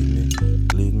 lead me,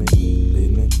 lead me,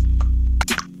 lead me,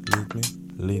 lead me,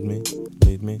 lead me,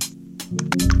 lead me.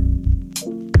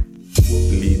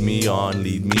 Lead me on,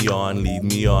 lead me on, lead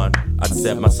me on. I'd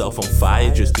set myself on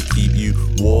fire just to keep you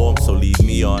warm, so lead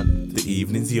me on. The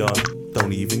evening's young,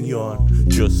 don't even yawn.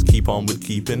 Just keep on with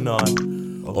keeping on.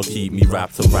 Or keep me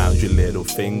wrapped around your little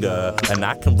finger, and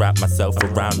I can wrap myself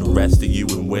around the rest of you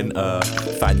in winter.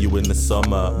 Find you in the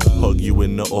summer, hug you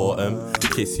in the autumn,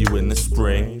 kiss you in the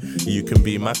spring. You can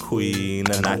be my queen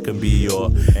and I can be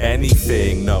your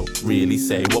anything. No, really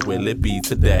say, what will it be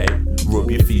today?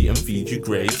 Rub your feet and feed you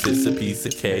grapes, it's a piece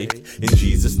of cake. In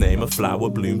Jesus' name a flower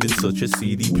bloomed in such a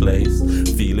seedy place.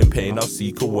 Feeling pain I'll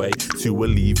seek a way to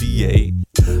alleviate.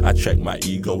 I check my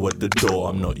ego at the door.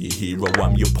 I'm not your hero,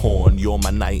 I'm your pawn. You're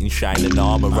my knight in shining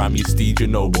armor, I'm your steed, your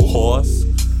noble horse.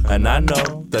 And I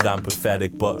know that I'm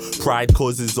pathetic, but pride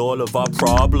causes all of our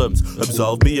problems.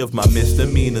 Absolve me of my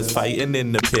misdemeanors, fighting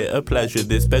in the pit of pleasure.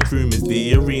 This bedroom is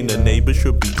the arena. Neighbors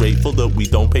should be grateful that we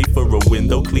don't pay for a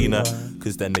window cleaner,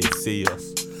 cause then they'd see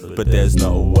us. But there's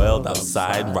no world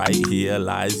outside, right here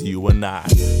lies you and I.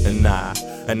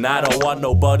 And I don't want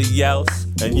nobody else,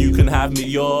 and you can have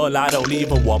me all. I don't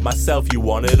even want myself, you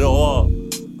want it all.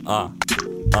 Oh,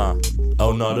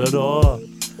 not at all.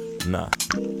 Nah.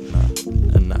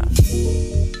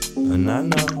 And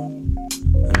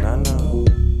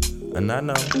I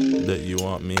know that you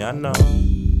want me, I know.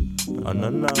 Oh, no.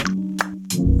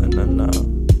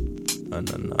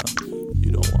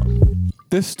 You don't want me.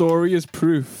 This story is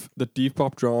proof that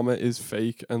Depop drama is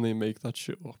fake and they make that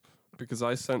shit up. Because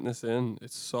I sent this in.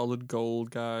 It's solid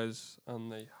gold, guys,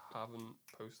 and they haven't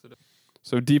posted it.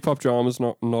 So Depop drama's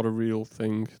not a real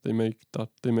thing. They make their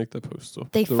posts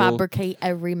up. They They're fabricate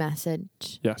every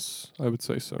message. Yes, I would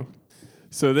say so.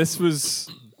 So this was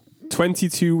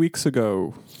 22 weeks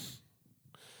ago.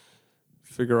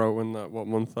 Figure out what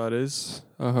month that is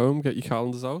at home. Get your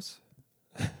calendars out.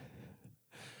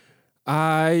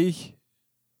 I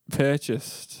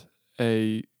purchased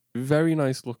a very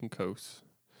nice looking coat.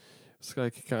 It's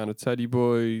like a kind of teddy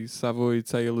boy, Savoy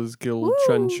Tailor's Guild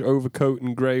trench overcoat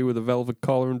in grey with a velvet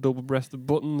collar and double-breasted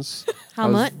buttons. How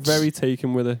much? I was very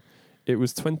taken with it. It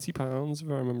was £20, if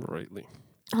I remember rightly.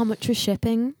 How much was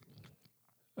shipping?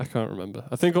 I can't remember.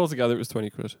 I think altogether it was 20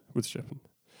 quid with shipping.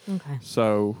 Okay.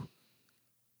 So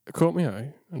it caught my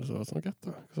eye, and I thought, I'll get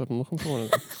that because I've been looking for one of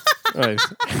them. Right.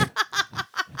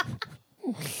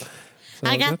 So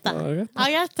I'll get that. Got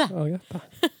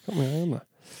my eye on that.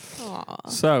 Aww.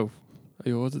 So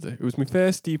I ordered it. It was my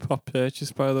first Depop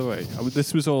purchase, by the way.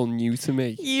 This was all new to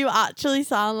me. You actually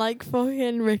sound like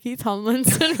fucking Ricky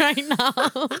Tomlinson right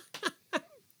now.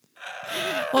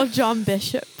 Or John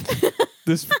Bishop.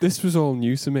 This was all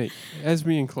new to me.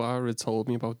 Esme and Clara had told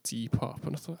me about Depop,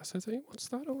 and I said, hey, what's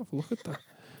that? I'll have a look at that.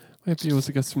 Might be able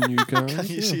to get some new girls. Can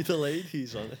you see the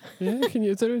ladies on it? Yeah, can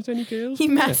you? Is there any girls? He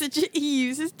on there? He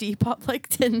uses Depop like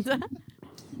Tinder.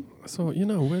 So,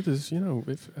 where does,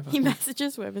 if He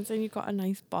messages women saying you've got a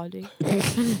nice body.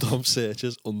 Dom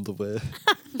searches underwear.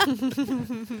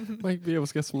 might be able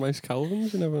to get some nice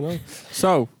Calvins, you never know.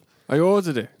 So, I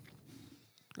ordered it.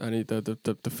 I need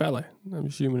the fella. I'm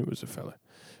assuming it was a fella.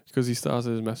 Because he started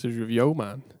his message with, yo,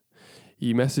 man.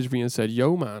 He messaged me and said,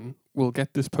 yo, man, we'll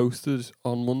get this posted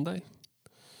on Monday.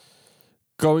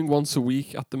 Going once a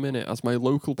week at the minute as my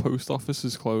local post office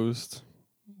is closed.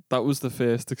 That was the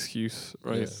first excuse,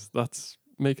 right? Yeah. That's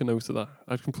make a note of that.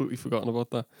 I'd completely forgotten about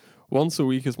that. Once a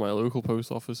week as my local post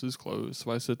office is closed.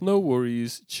 So I said, no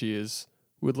worries, cheers,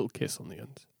 with a little kiss on the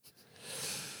end.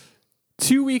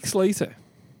 2 weeks later,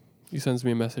 he sends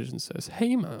me a message and says,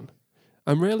 hey man,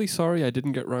 I'm really sorry I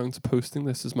didn't get round to posting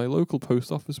this as my local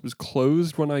post office was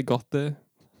closed when I got there.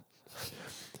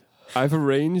 I've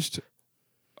arranged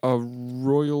a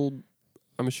royal,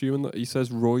 I'm assuming that he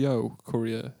says Royal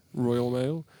courier, Royal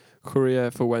Mail courier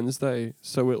for Wednesday,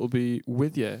 so it'll be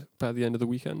with you by the end of the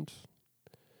weekend.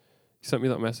 He sent me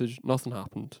that message. Nothing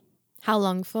happened. How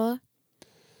long for?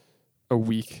 A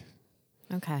week.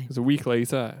 Okay. Because a week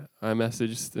later, I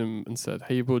messaged him and said,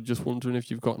 hey, bud, just wondering if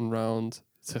you've gotten round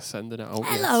to sending it out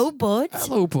Hello, yet. bud.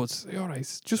 Hello, bud. All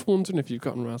right. Just wondering if you've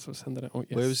gotten round to sending it out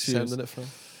yet. Where was he Cheers. sending it from?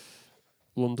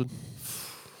 London.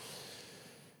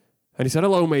 And he said,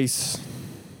 "Hello, mate.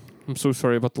 I'm so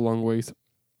sorry about the long wait.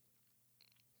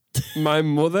 My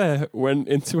mother went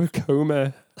into a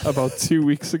coma about 2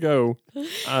 weeks ago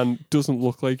and doesn't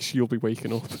look like she'll be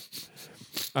waking up."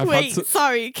 Wait,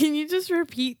 sorry. Can you just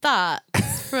repeat that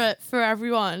for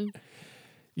everyone?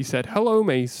 He said, "Hello,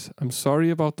 mate. I'm sorry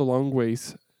about the long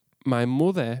wait. My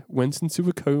mother went into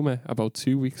a coma about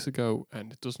 2 weeks ago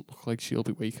and it doesn't look like she'll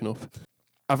be waking up.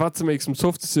 I've had to make some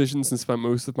tough decisions and spent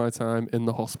most of my time in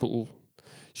the hospital.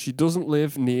 She doesn't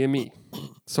live near me,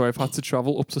 so I've had to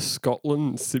travel up to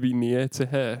Scotland to be near to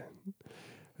her.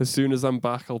 As soon as I'm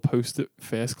back, I'll post it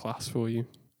first class for you.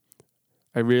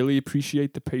 I really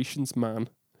appreciate the patience, man.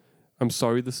 I'm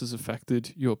sorry this has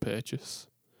affected your purchase."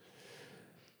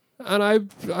 And I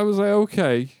was like,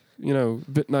 okay, you know,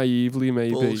 a bit naively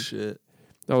maybe. Bullshit.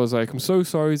 I was like, "I'm so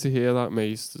sorry to hear that,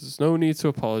 mate. There's no need to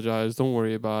apologise. Don't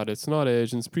worry about it. It's not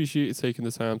urgent. Appreciate you taking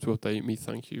the time to update me.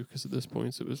 Thank you." Because at this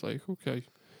point, it was like, okay,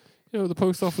 you know, the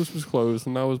post office was closed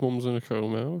and now his mum's in a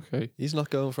coma. Okay. He's not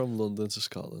going from London to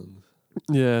Scotland.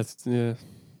 Yeah, yeah.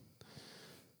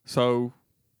 So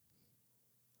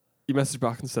he messaged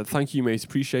back and said, "Thank you, mate.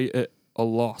 Appreciate it a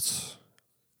lot.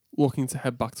 Looking to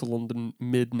head back to London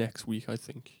mid next week, I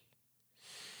think."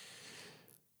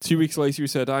 2 weeks later, he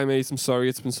said, "Hi, mate. I'm sorry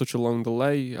it's been such a long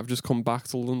delay. I've just come back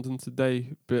to London today,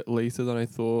 a bit later than I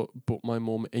thought, but my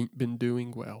mum ain't been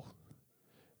doing well.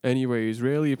 Anyways,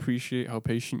 really appreciate how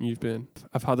patient you've been.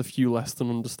 I've had a few less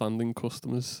than understanding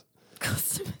customers.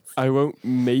 I won't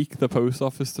make the post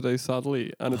office today,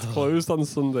 sadly, and it's closed on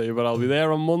Sunday, but I'll be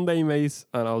there on Monday, mate,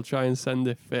 and I'll try and send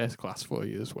it first class for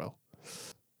you as well."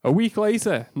 A week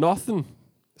later, nothing.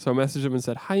 So I messaged him and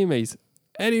said, "Hi, mate.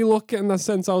 Any luck getting that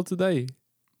sent out today?"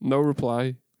 No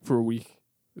reply for a week.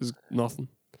 There's nothing.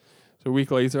 So a week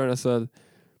later, and I said,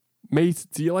 "Mate,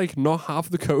 do you like not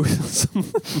have the code or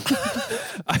something?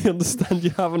 I understand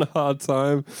you're having a hard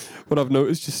time, but I've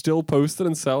noticed you're still posting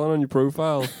and selling on your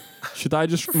profile. Should I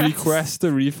just request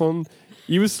a refund?"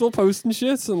 He was still posting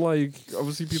shit, and like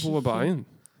obviously people were buying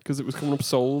because it was coming up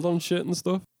sold on shit and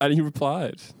stuff. And he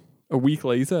replied a week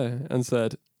later and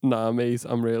said, "Nah, mate,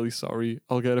 I'm really sorry.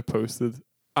 I'll get it posted.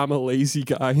 I'm a lazy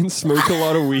guy and smoke a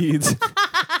lot of weed."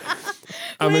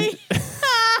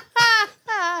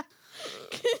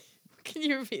 Can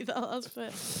you repeat that last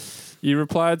bit? He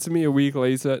replied to me a week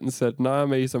later and said, "Nah,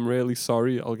 mate, I'm really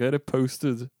sorry. I'll get it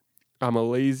posted. I'm a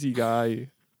lazy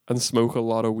guy and smoke a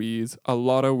lot of weed. A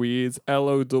lot of weed.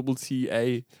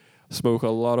 LOTTA. Smoke a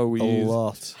lot of weed. A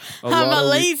lot. I'm a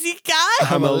lazy guy.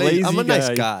 I'm a lazy I'm a nice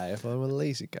guy. guy. I'm a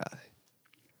lazy guy.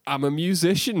 I'm a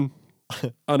musician."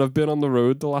 And I've been on the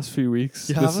road the last few weeks.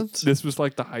 You haven't? This was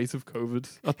like the height of COVID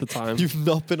at the time. You've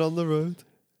not been on the road?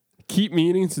 Keep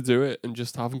meaning to do it and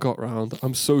just haven't got round.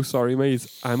 I'm so sorry, mate.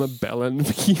 I'm a bellend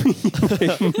for keeping you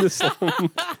waiting this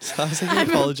long. Sounds like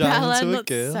you're apologising to a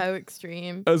girl. So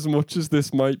extreme. As much as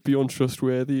this might be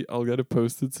untrustworthy, I'll get it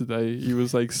posted today. He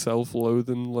was like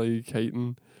self-loathing, like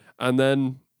hating. And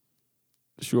then,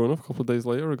 sure enough, a couple of days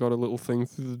later, I got a little thing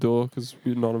through the door because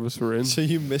none of us were in. So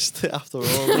you missed it after all.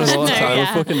 All that time,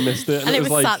 I fucking missed it. And it was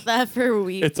like, sat there for a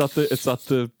week. It's at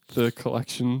the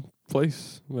collection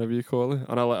place, whatever you call it.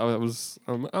 And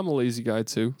I'm a lazy guy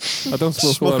too. I don't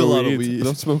smoke a lot of weed. I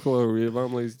don't smoke a lot of weed, but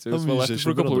I'm lazy too. So I left it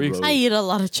for a couple of weeks. I eat a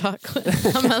lot of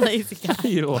chocolate. I'm a lazy guy. I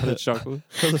eat a lot of chocolate.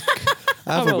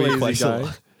 I'm a lazy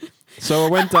guy. So I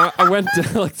went down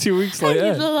like 2 weeks later.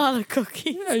 I eat a lot of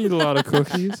cookies. I eat a lot of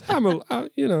cookies.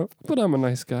 But I'm a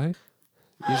nice guy.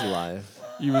 He's lying.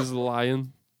 He was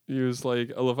lying. He was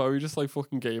like, I love how he just like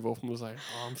fucking gave up and was like,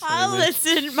 "Oh, I'm sorry, mate."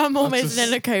 Listen, my mum That's isn't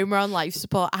in a coma on life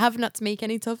support. I have not to make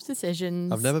any tough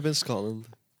decisions. I've never been to Scotland.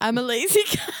 I'm a lazy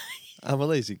guy. I'm a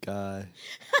lazy guy.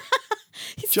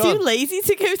 He's John. too lazy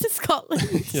to go to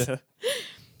Scotland. Yeah.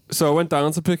 So I went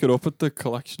down to pick it up at the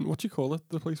collection. What do you call it?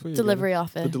 The place where you Delivery get it?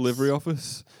 office. The delivery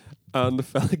office. And the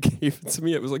fella gave it to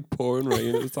me. It was like pouring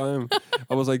rain at the time.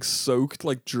 I was like soaked,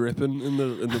 like dripping in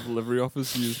the delivery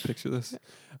office. You just picture this.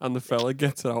 And the fella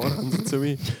gets it out and hands it to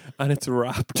me, and it's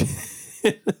wrapped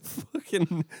in a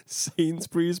fucking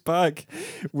Sainsbury's bag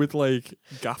with like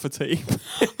gaffer tape.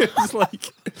 It's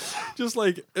like, just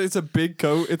like it's a big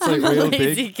coat. It's like I'm real a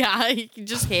lazy big. guy. You can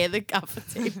just hear the gaffer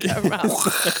tape go around.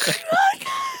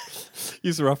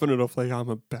 He's wrapping it up like I'm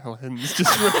a bellend.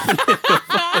 Just wrapping it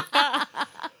up.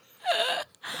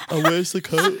 And where's the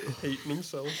coat? Hating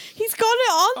himself. He's got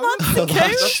it on. That's the coat.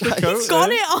 That's the coat. He's got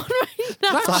it on right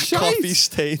now. That's That coffee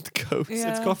stained coat.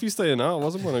 It's coffee staying now. It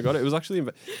wasn't when I got it. It was actually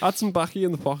I had some backy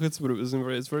in the pockets, but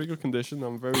it's very good condition.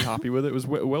 I'm very happy with it. It was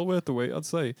well worth the wait, I'd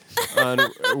say, and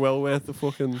well worth the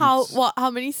fucking. How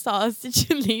many stars did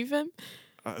you leave him?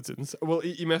 I didn't. Well,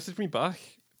 he messaged me back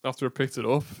after I picked it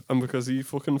up, and because he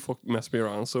fucking messed me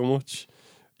around so much,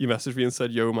 he messaged me and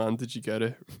said, "Yo, man, did you get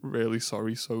it? Really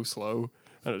sorry, so slow."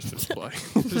 And I just didn't play.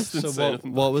 Just didn't say So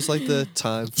anything. what was like the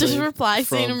time frame? Just reply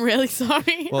saying from- I'm really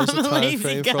sorry. What was I'm the a time lazy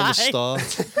frame guy. from the start?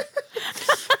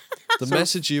 The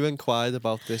message you inquired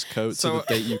about this coat So- to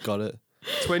the date you got it.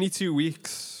 22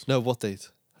 weeks. No, what date?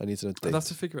 I need to know the date. That's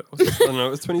to figure it out. I don't know.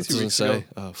 It was It 22 doesn't weeks say. ago.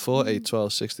 Oh, 4, 8,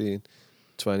 12, 16,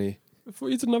 20. I thought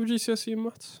you didn't have a GCSE in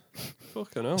maths.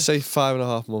 Fucking hell. Say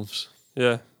 5.5 months.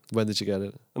 Yeah. When did you get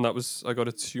it? And that was, I got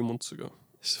it 2 months ago.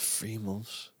 It's 3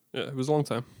 months. Yeah, it was a long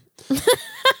time.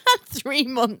 3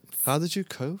 months. How did you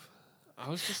cope? I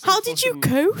was just How did you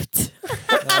coat?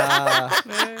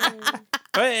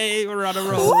 Hey, we're on a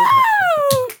roll.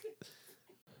 Woo!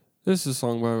 This is a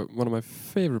song by one of my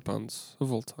favourite bands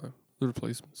of all time, The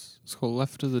Replacements. It's called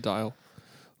Left of the Dial.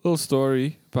 Little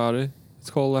story about it. It's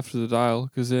called Left of the Dial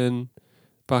because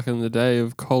back in the day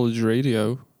of college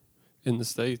radio in the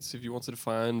States, if you wanted to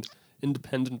find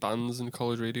independent bands and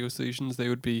college radio stations, they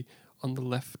would be on the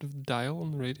left of the dial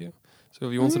on the radio. So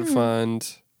if you wanted to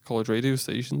find college radio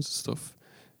stations and stuff,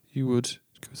 you would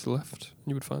go to the left and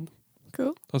you would find them.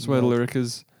 Cool. That's why the lyric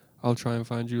is, "I'll try and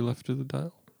find you left of the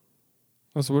dial."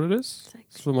 That's what it is.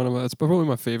 It's probably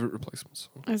my favourite Replacement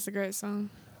song. It's a great song.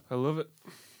 I love it.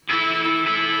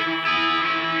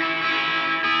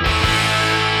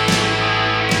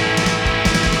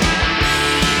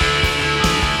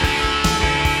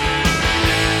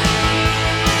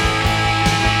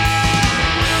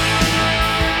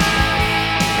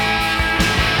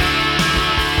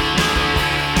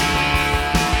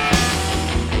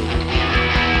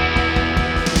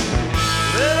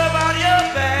 Read about your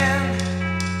band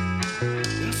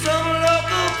in some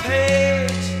local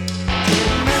page.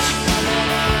 Didn't mention my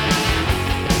name.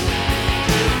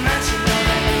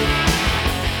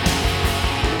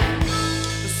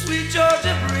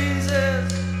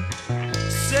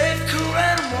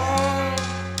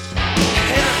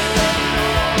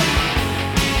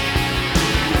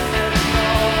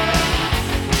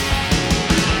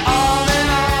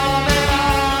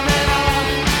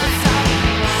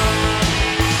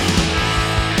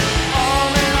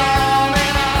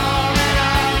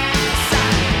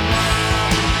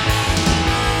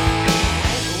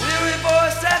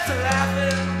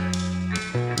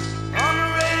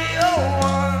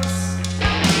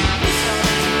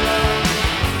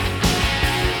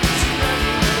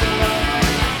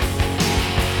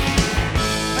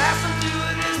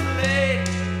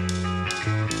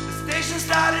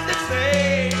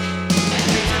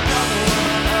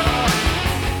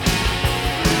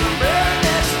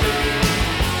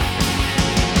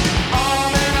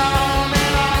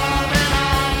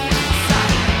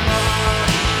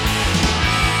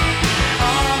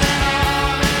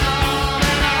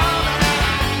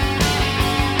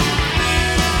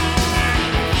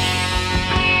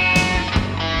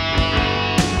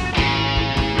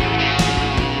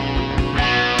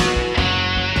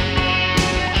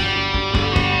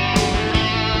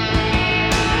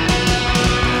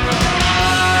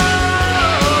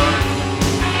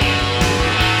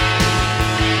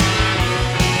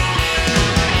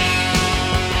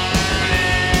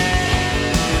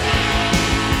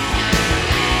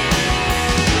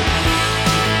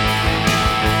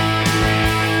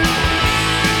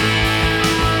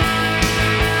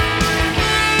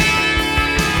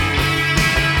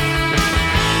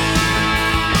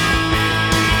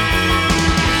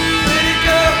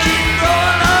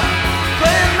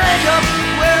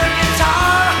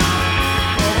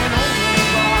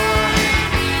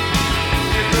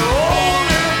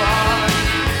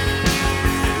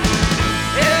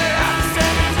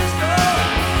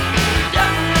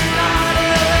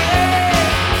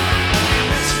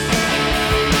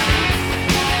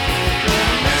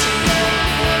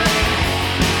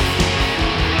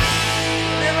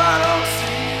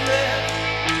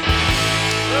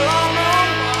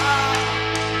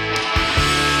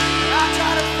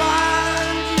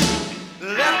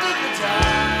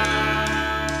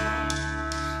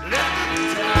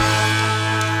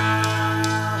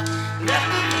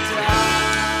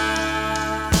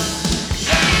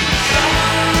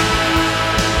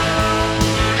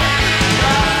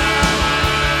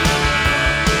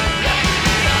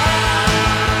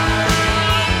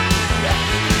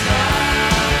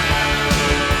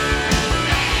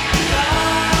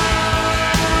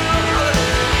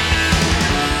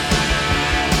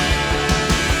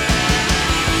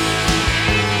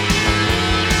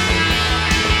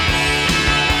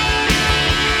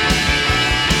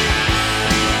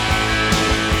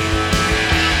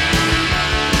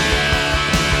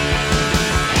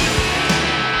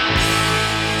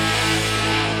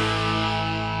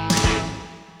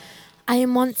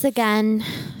 once again,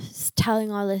 telling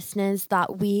our listeners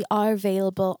that we are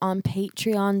available on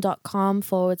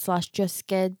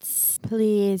patreon.com/justskids.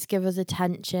 Please give us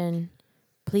attention.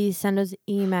 Please send us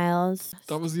emails.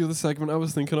 That was the other segment I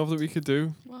was thinking of that we could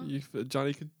do.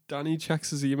 Danny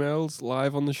checks his emails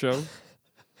live on the show.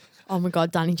 Oh my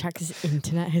God, Danny checks his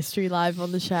internet history live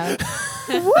on the show.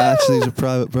 Actually, he's a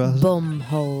private browser.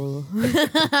 Bumhole.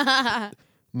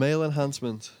 Male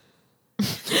enhancement.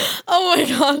 Oh my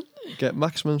God. Get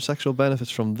maximum sexual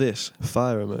benefits from this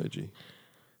fire emoji.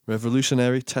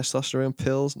 Revolutionary testosterone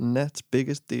pills net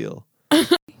biggest deal.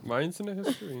 My internet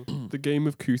history. The Game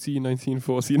of Cootie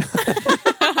 1949.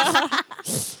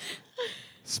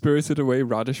 Spirited Away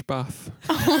Radish Bath.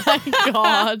 Oh my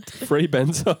God. Frey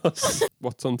Bentos.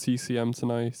 What's on TCM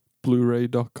tonight?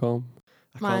 Blu-ray.com.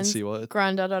 I can't see what it.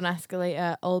 Grandad on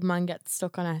escalator. Old man gets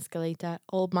stuck on escalator.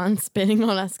 Old man spinning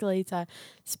on escalator.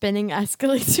 Spinning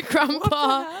escalator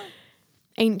grandpa.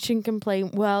 Ancient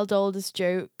complaint. World oldest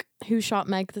joke. Who shot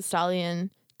Meg the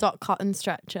Stallion? Cotton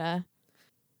stretcher.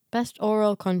 Best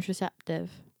oral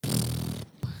contraceptive.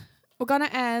 We're gonna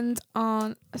end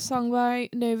on a song by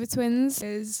Nova Twins.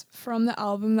 Is from the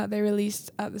album that they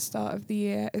released at the start of the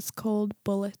year. It's called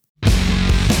Bullet.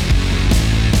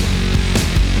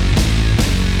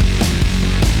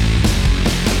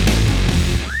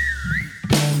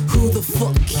 Who the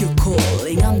fuck you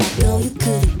calling? I'm that girl you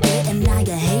couldn't get, and now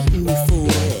you're hating me for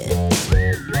it.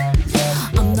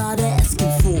 I'm not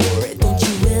asking for it. Don't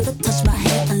you ever touch my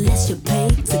hair unless you're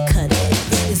paid to cut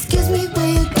it. Excuse me, where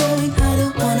you going? I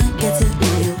don't wanna get to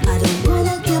know you. I don't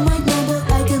wanna get my number.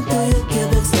 I can feel your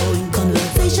gearbox slowing.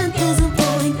 Conversation isn't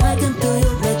flowing. I can feel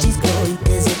your veggies glowing.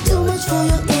 Is it too much for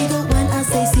your ego when I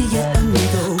say see you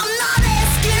amigo? I'm not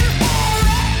asking for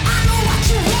it. I know what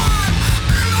you want.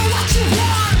 I know what you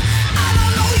want. I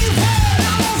don't know you heard.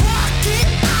 I'm a rocket.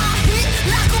 I hit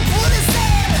like a bullet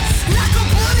said. Like a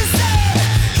bullet said.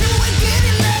 You ain't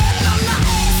getting that. I'm not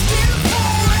asking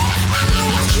for it. I know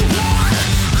what you want.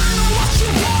 I know what you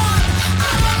want. I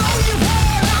don't know you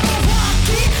heard. I'm a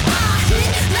rocket. I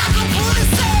hit like a bullet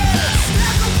said.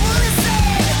 Like a bullet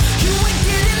said. You ain't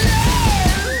getting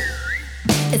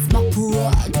that. It's my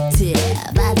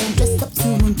prerogative. I don't dress up to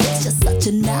impress. You're such a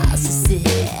narcissist.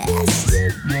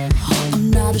 I'm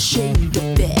not ashamed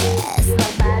of this.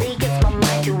 Nobody gets my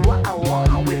mind to what I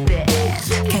want with it.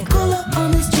 Can't call out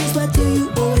on the streets. Why do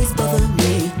you always bother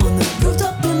me? On the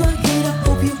rooftop in my head, I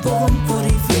hope you roll on 40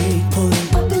 feet.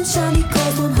 Pulling up in shiny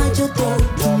cars, won't hide your throat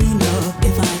from me now.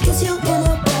 If I kiss you in a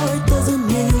bar, it doesn't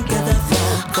mean you get that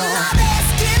far. I'm not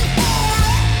asking for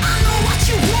it. I know what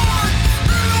you want. I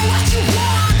know what you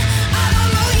want. I don't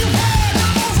know you heard.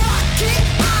 I'm a rocket.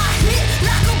 I hit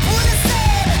like a bullet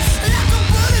said. Like a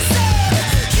bullet said.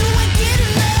 You ain't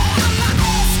getting that. I'm not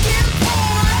asking for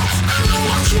it. I know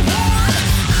what you want.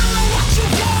 I know what you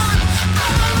want. I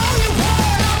don't know you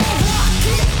heard. I'm a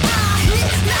rocket. I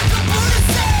hit like a bullet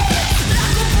said.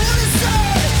 Like a bullet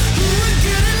said. You ain't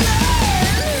getting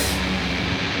that.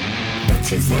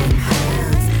 Bitches and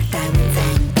hoes, diamonds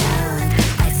and gold.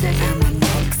 I swear on my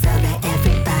neck so that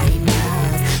everybody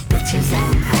knows. Bitches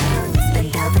and hoes,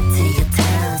 bend over to your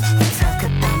toes. We talk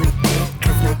about my dick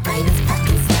 'cause my brain is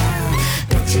fucking slow.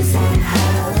 Bitches and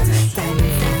hoes,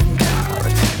 diamonds and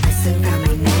gold. I swear on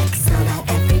my neck so that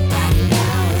everybody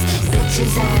knows.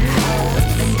 Bitches and hoes,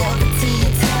 bend over to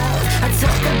your toes. I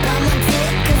talk about my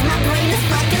dick 'cause my brain is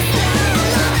fucking slow. I'm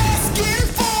not asking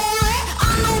for it. I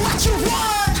know what you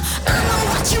want. I know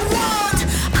what you want.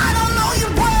 I don't know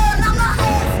your word. I'm not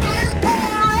asking for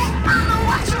it. I know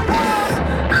what you want.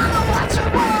 I know what you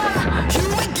want. You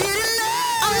ain't getting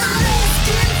that. I'm not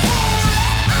asking for it.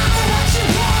 I know what you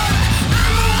want. I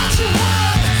know what you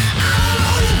want. I don't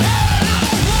know your word. I'm a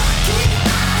rocket. I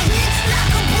hit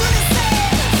like a bullet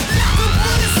said. Like a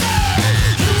bullet said.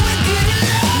 You ain't getting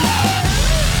that.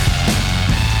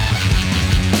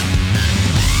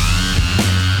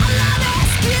 I'm not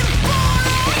asking for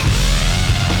it.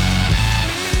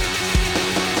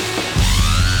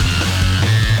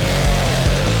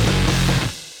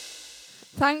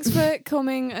 Thanks for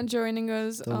coming and joining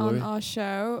us Don't on worry. our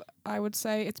show. I would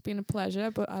say it's been a pleasure,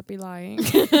 but I'd be lying.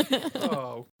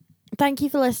 Oh. Thank you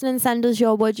for listening. Send us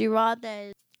your would you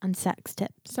rather and sex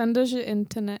tips Send us your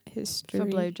internet history. for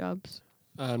blowjobs.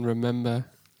 And remember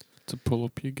to pull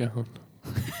up your gown.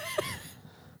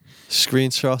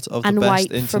 Screenshot of And the best white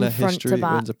from internet front to history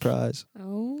back. wins a prize.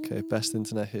 Oh. Okay, best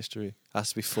internet history. Has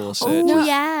to be full Oh search.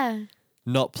 yeah.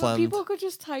 Not But planned. people could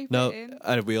just type No, it in.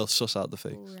 and we'll suss out the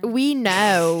fakes. We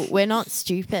know. We're not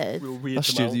stupid. We'll read That's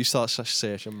them stupid. out. You start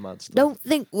searching mad stuff. Don't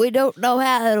think we don't know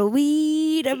how to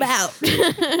weed about.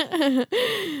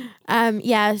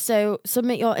 Yeah, so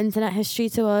submit your internet history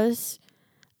to us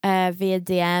via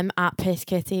DM at Piss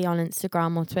Kitti on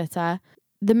Instagram or Twitter.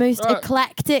 The most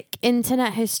eclectic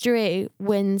internet history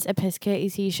wins a Piss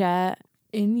Kitti T-shirt.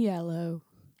 In yellow.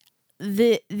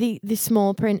 The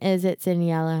small print is it's in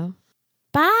yellow.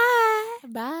 Bye.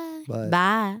 Bye.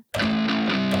 Bye. Bye.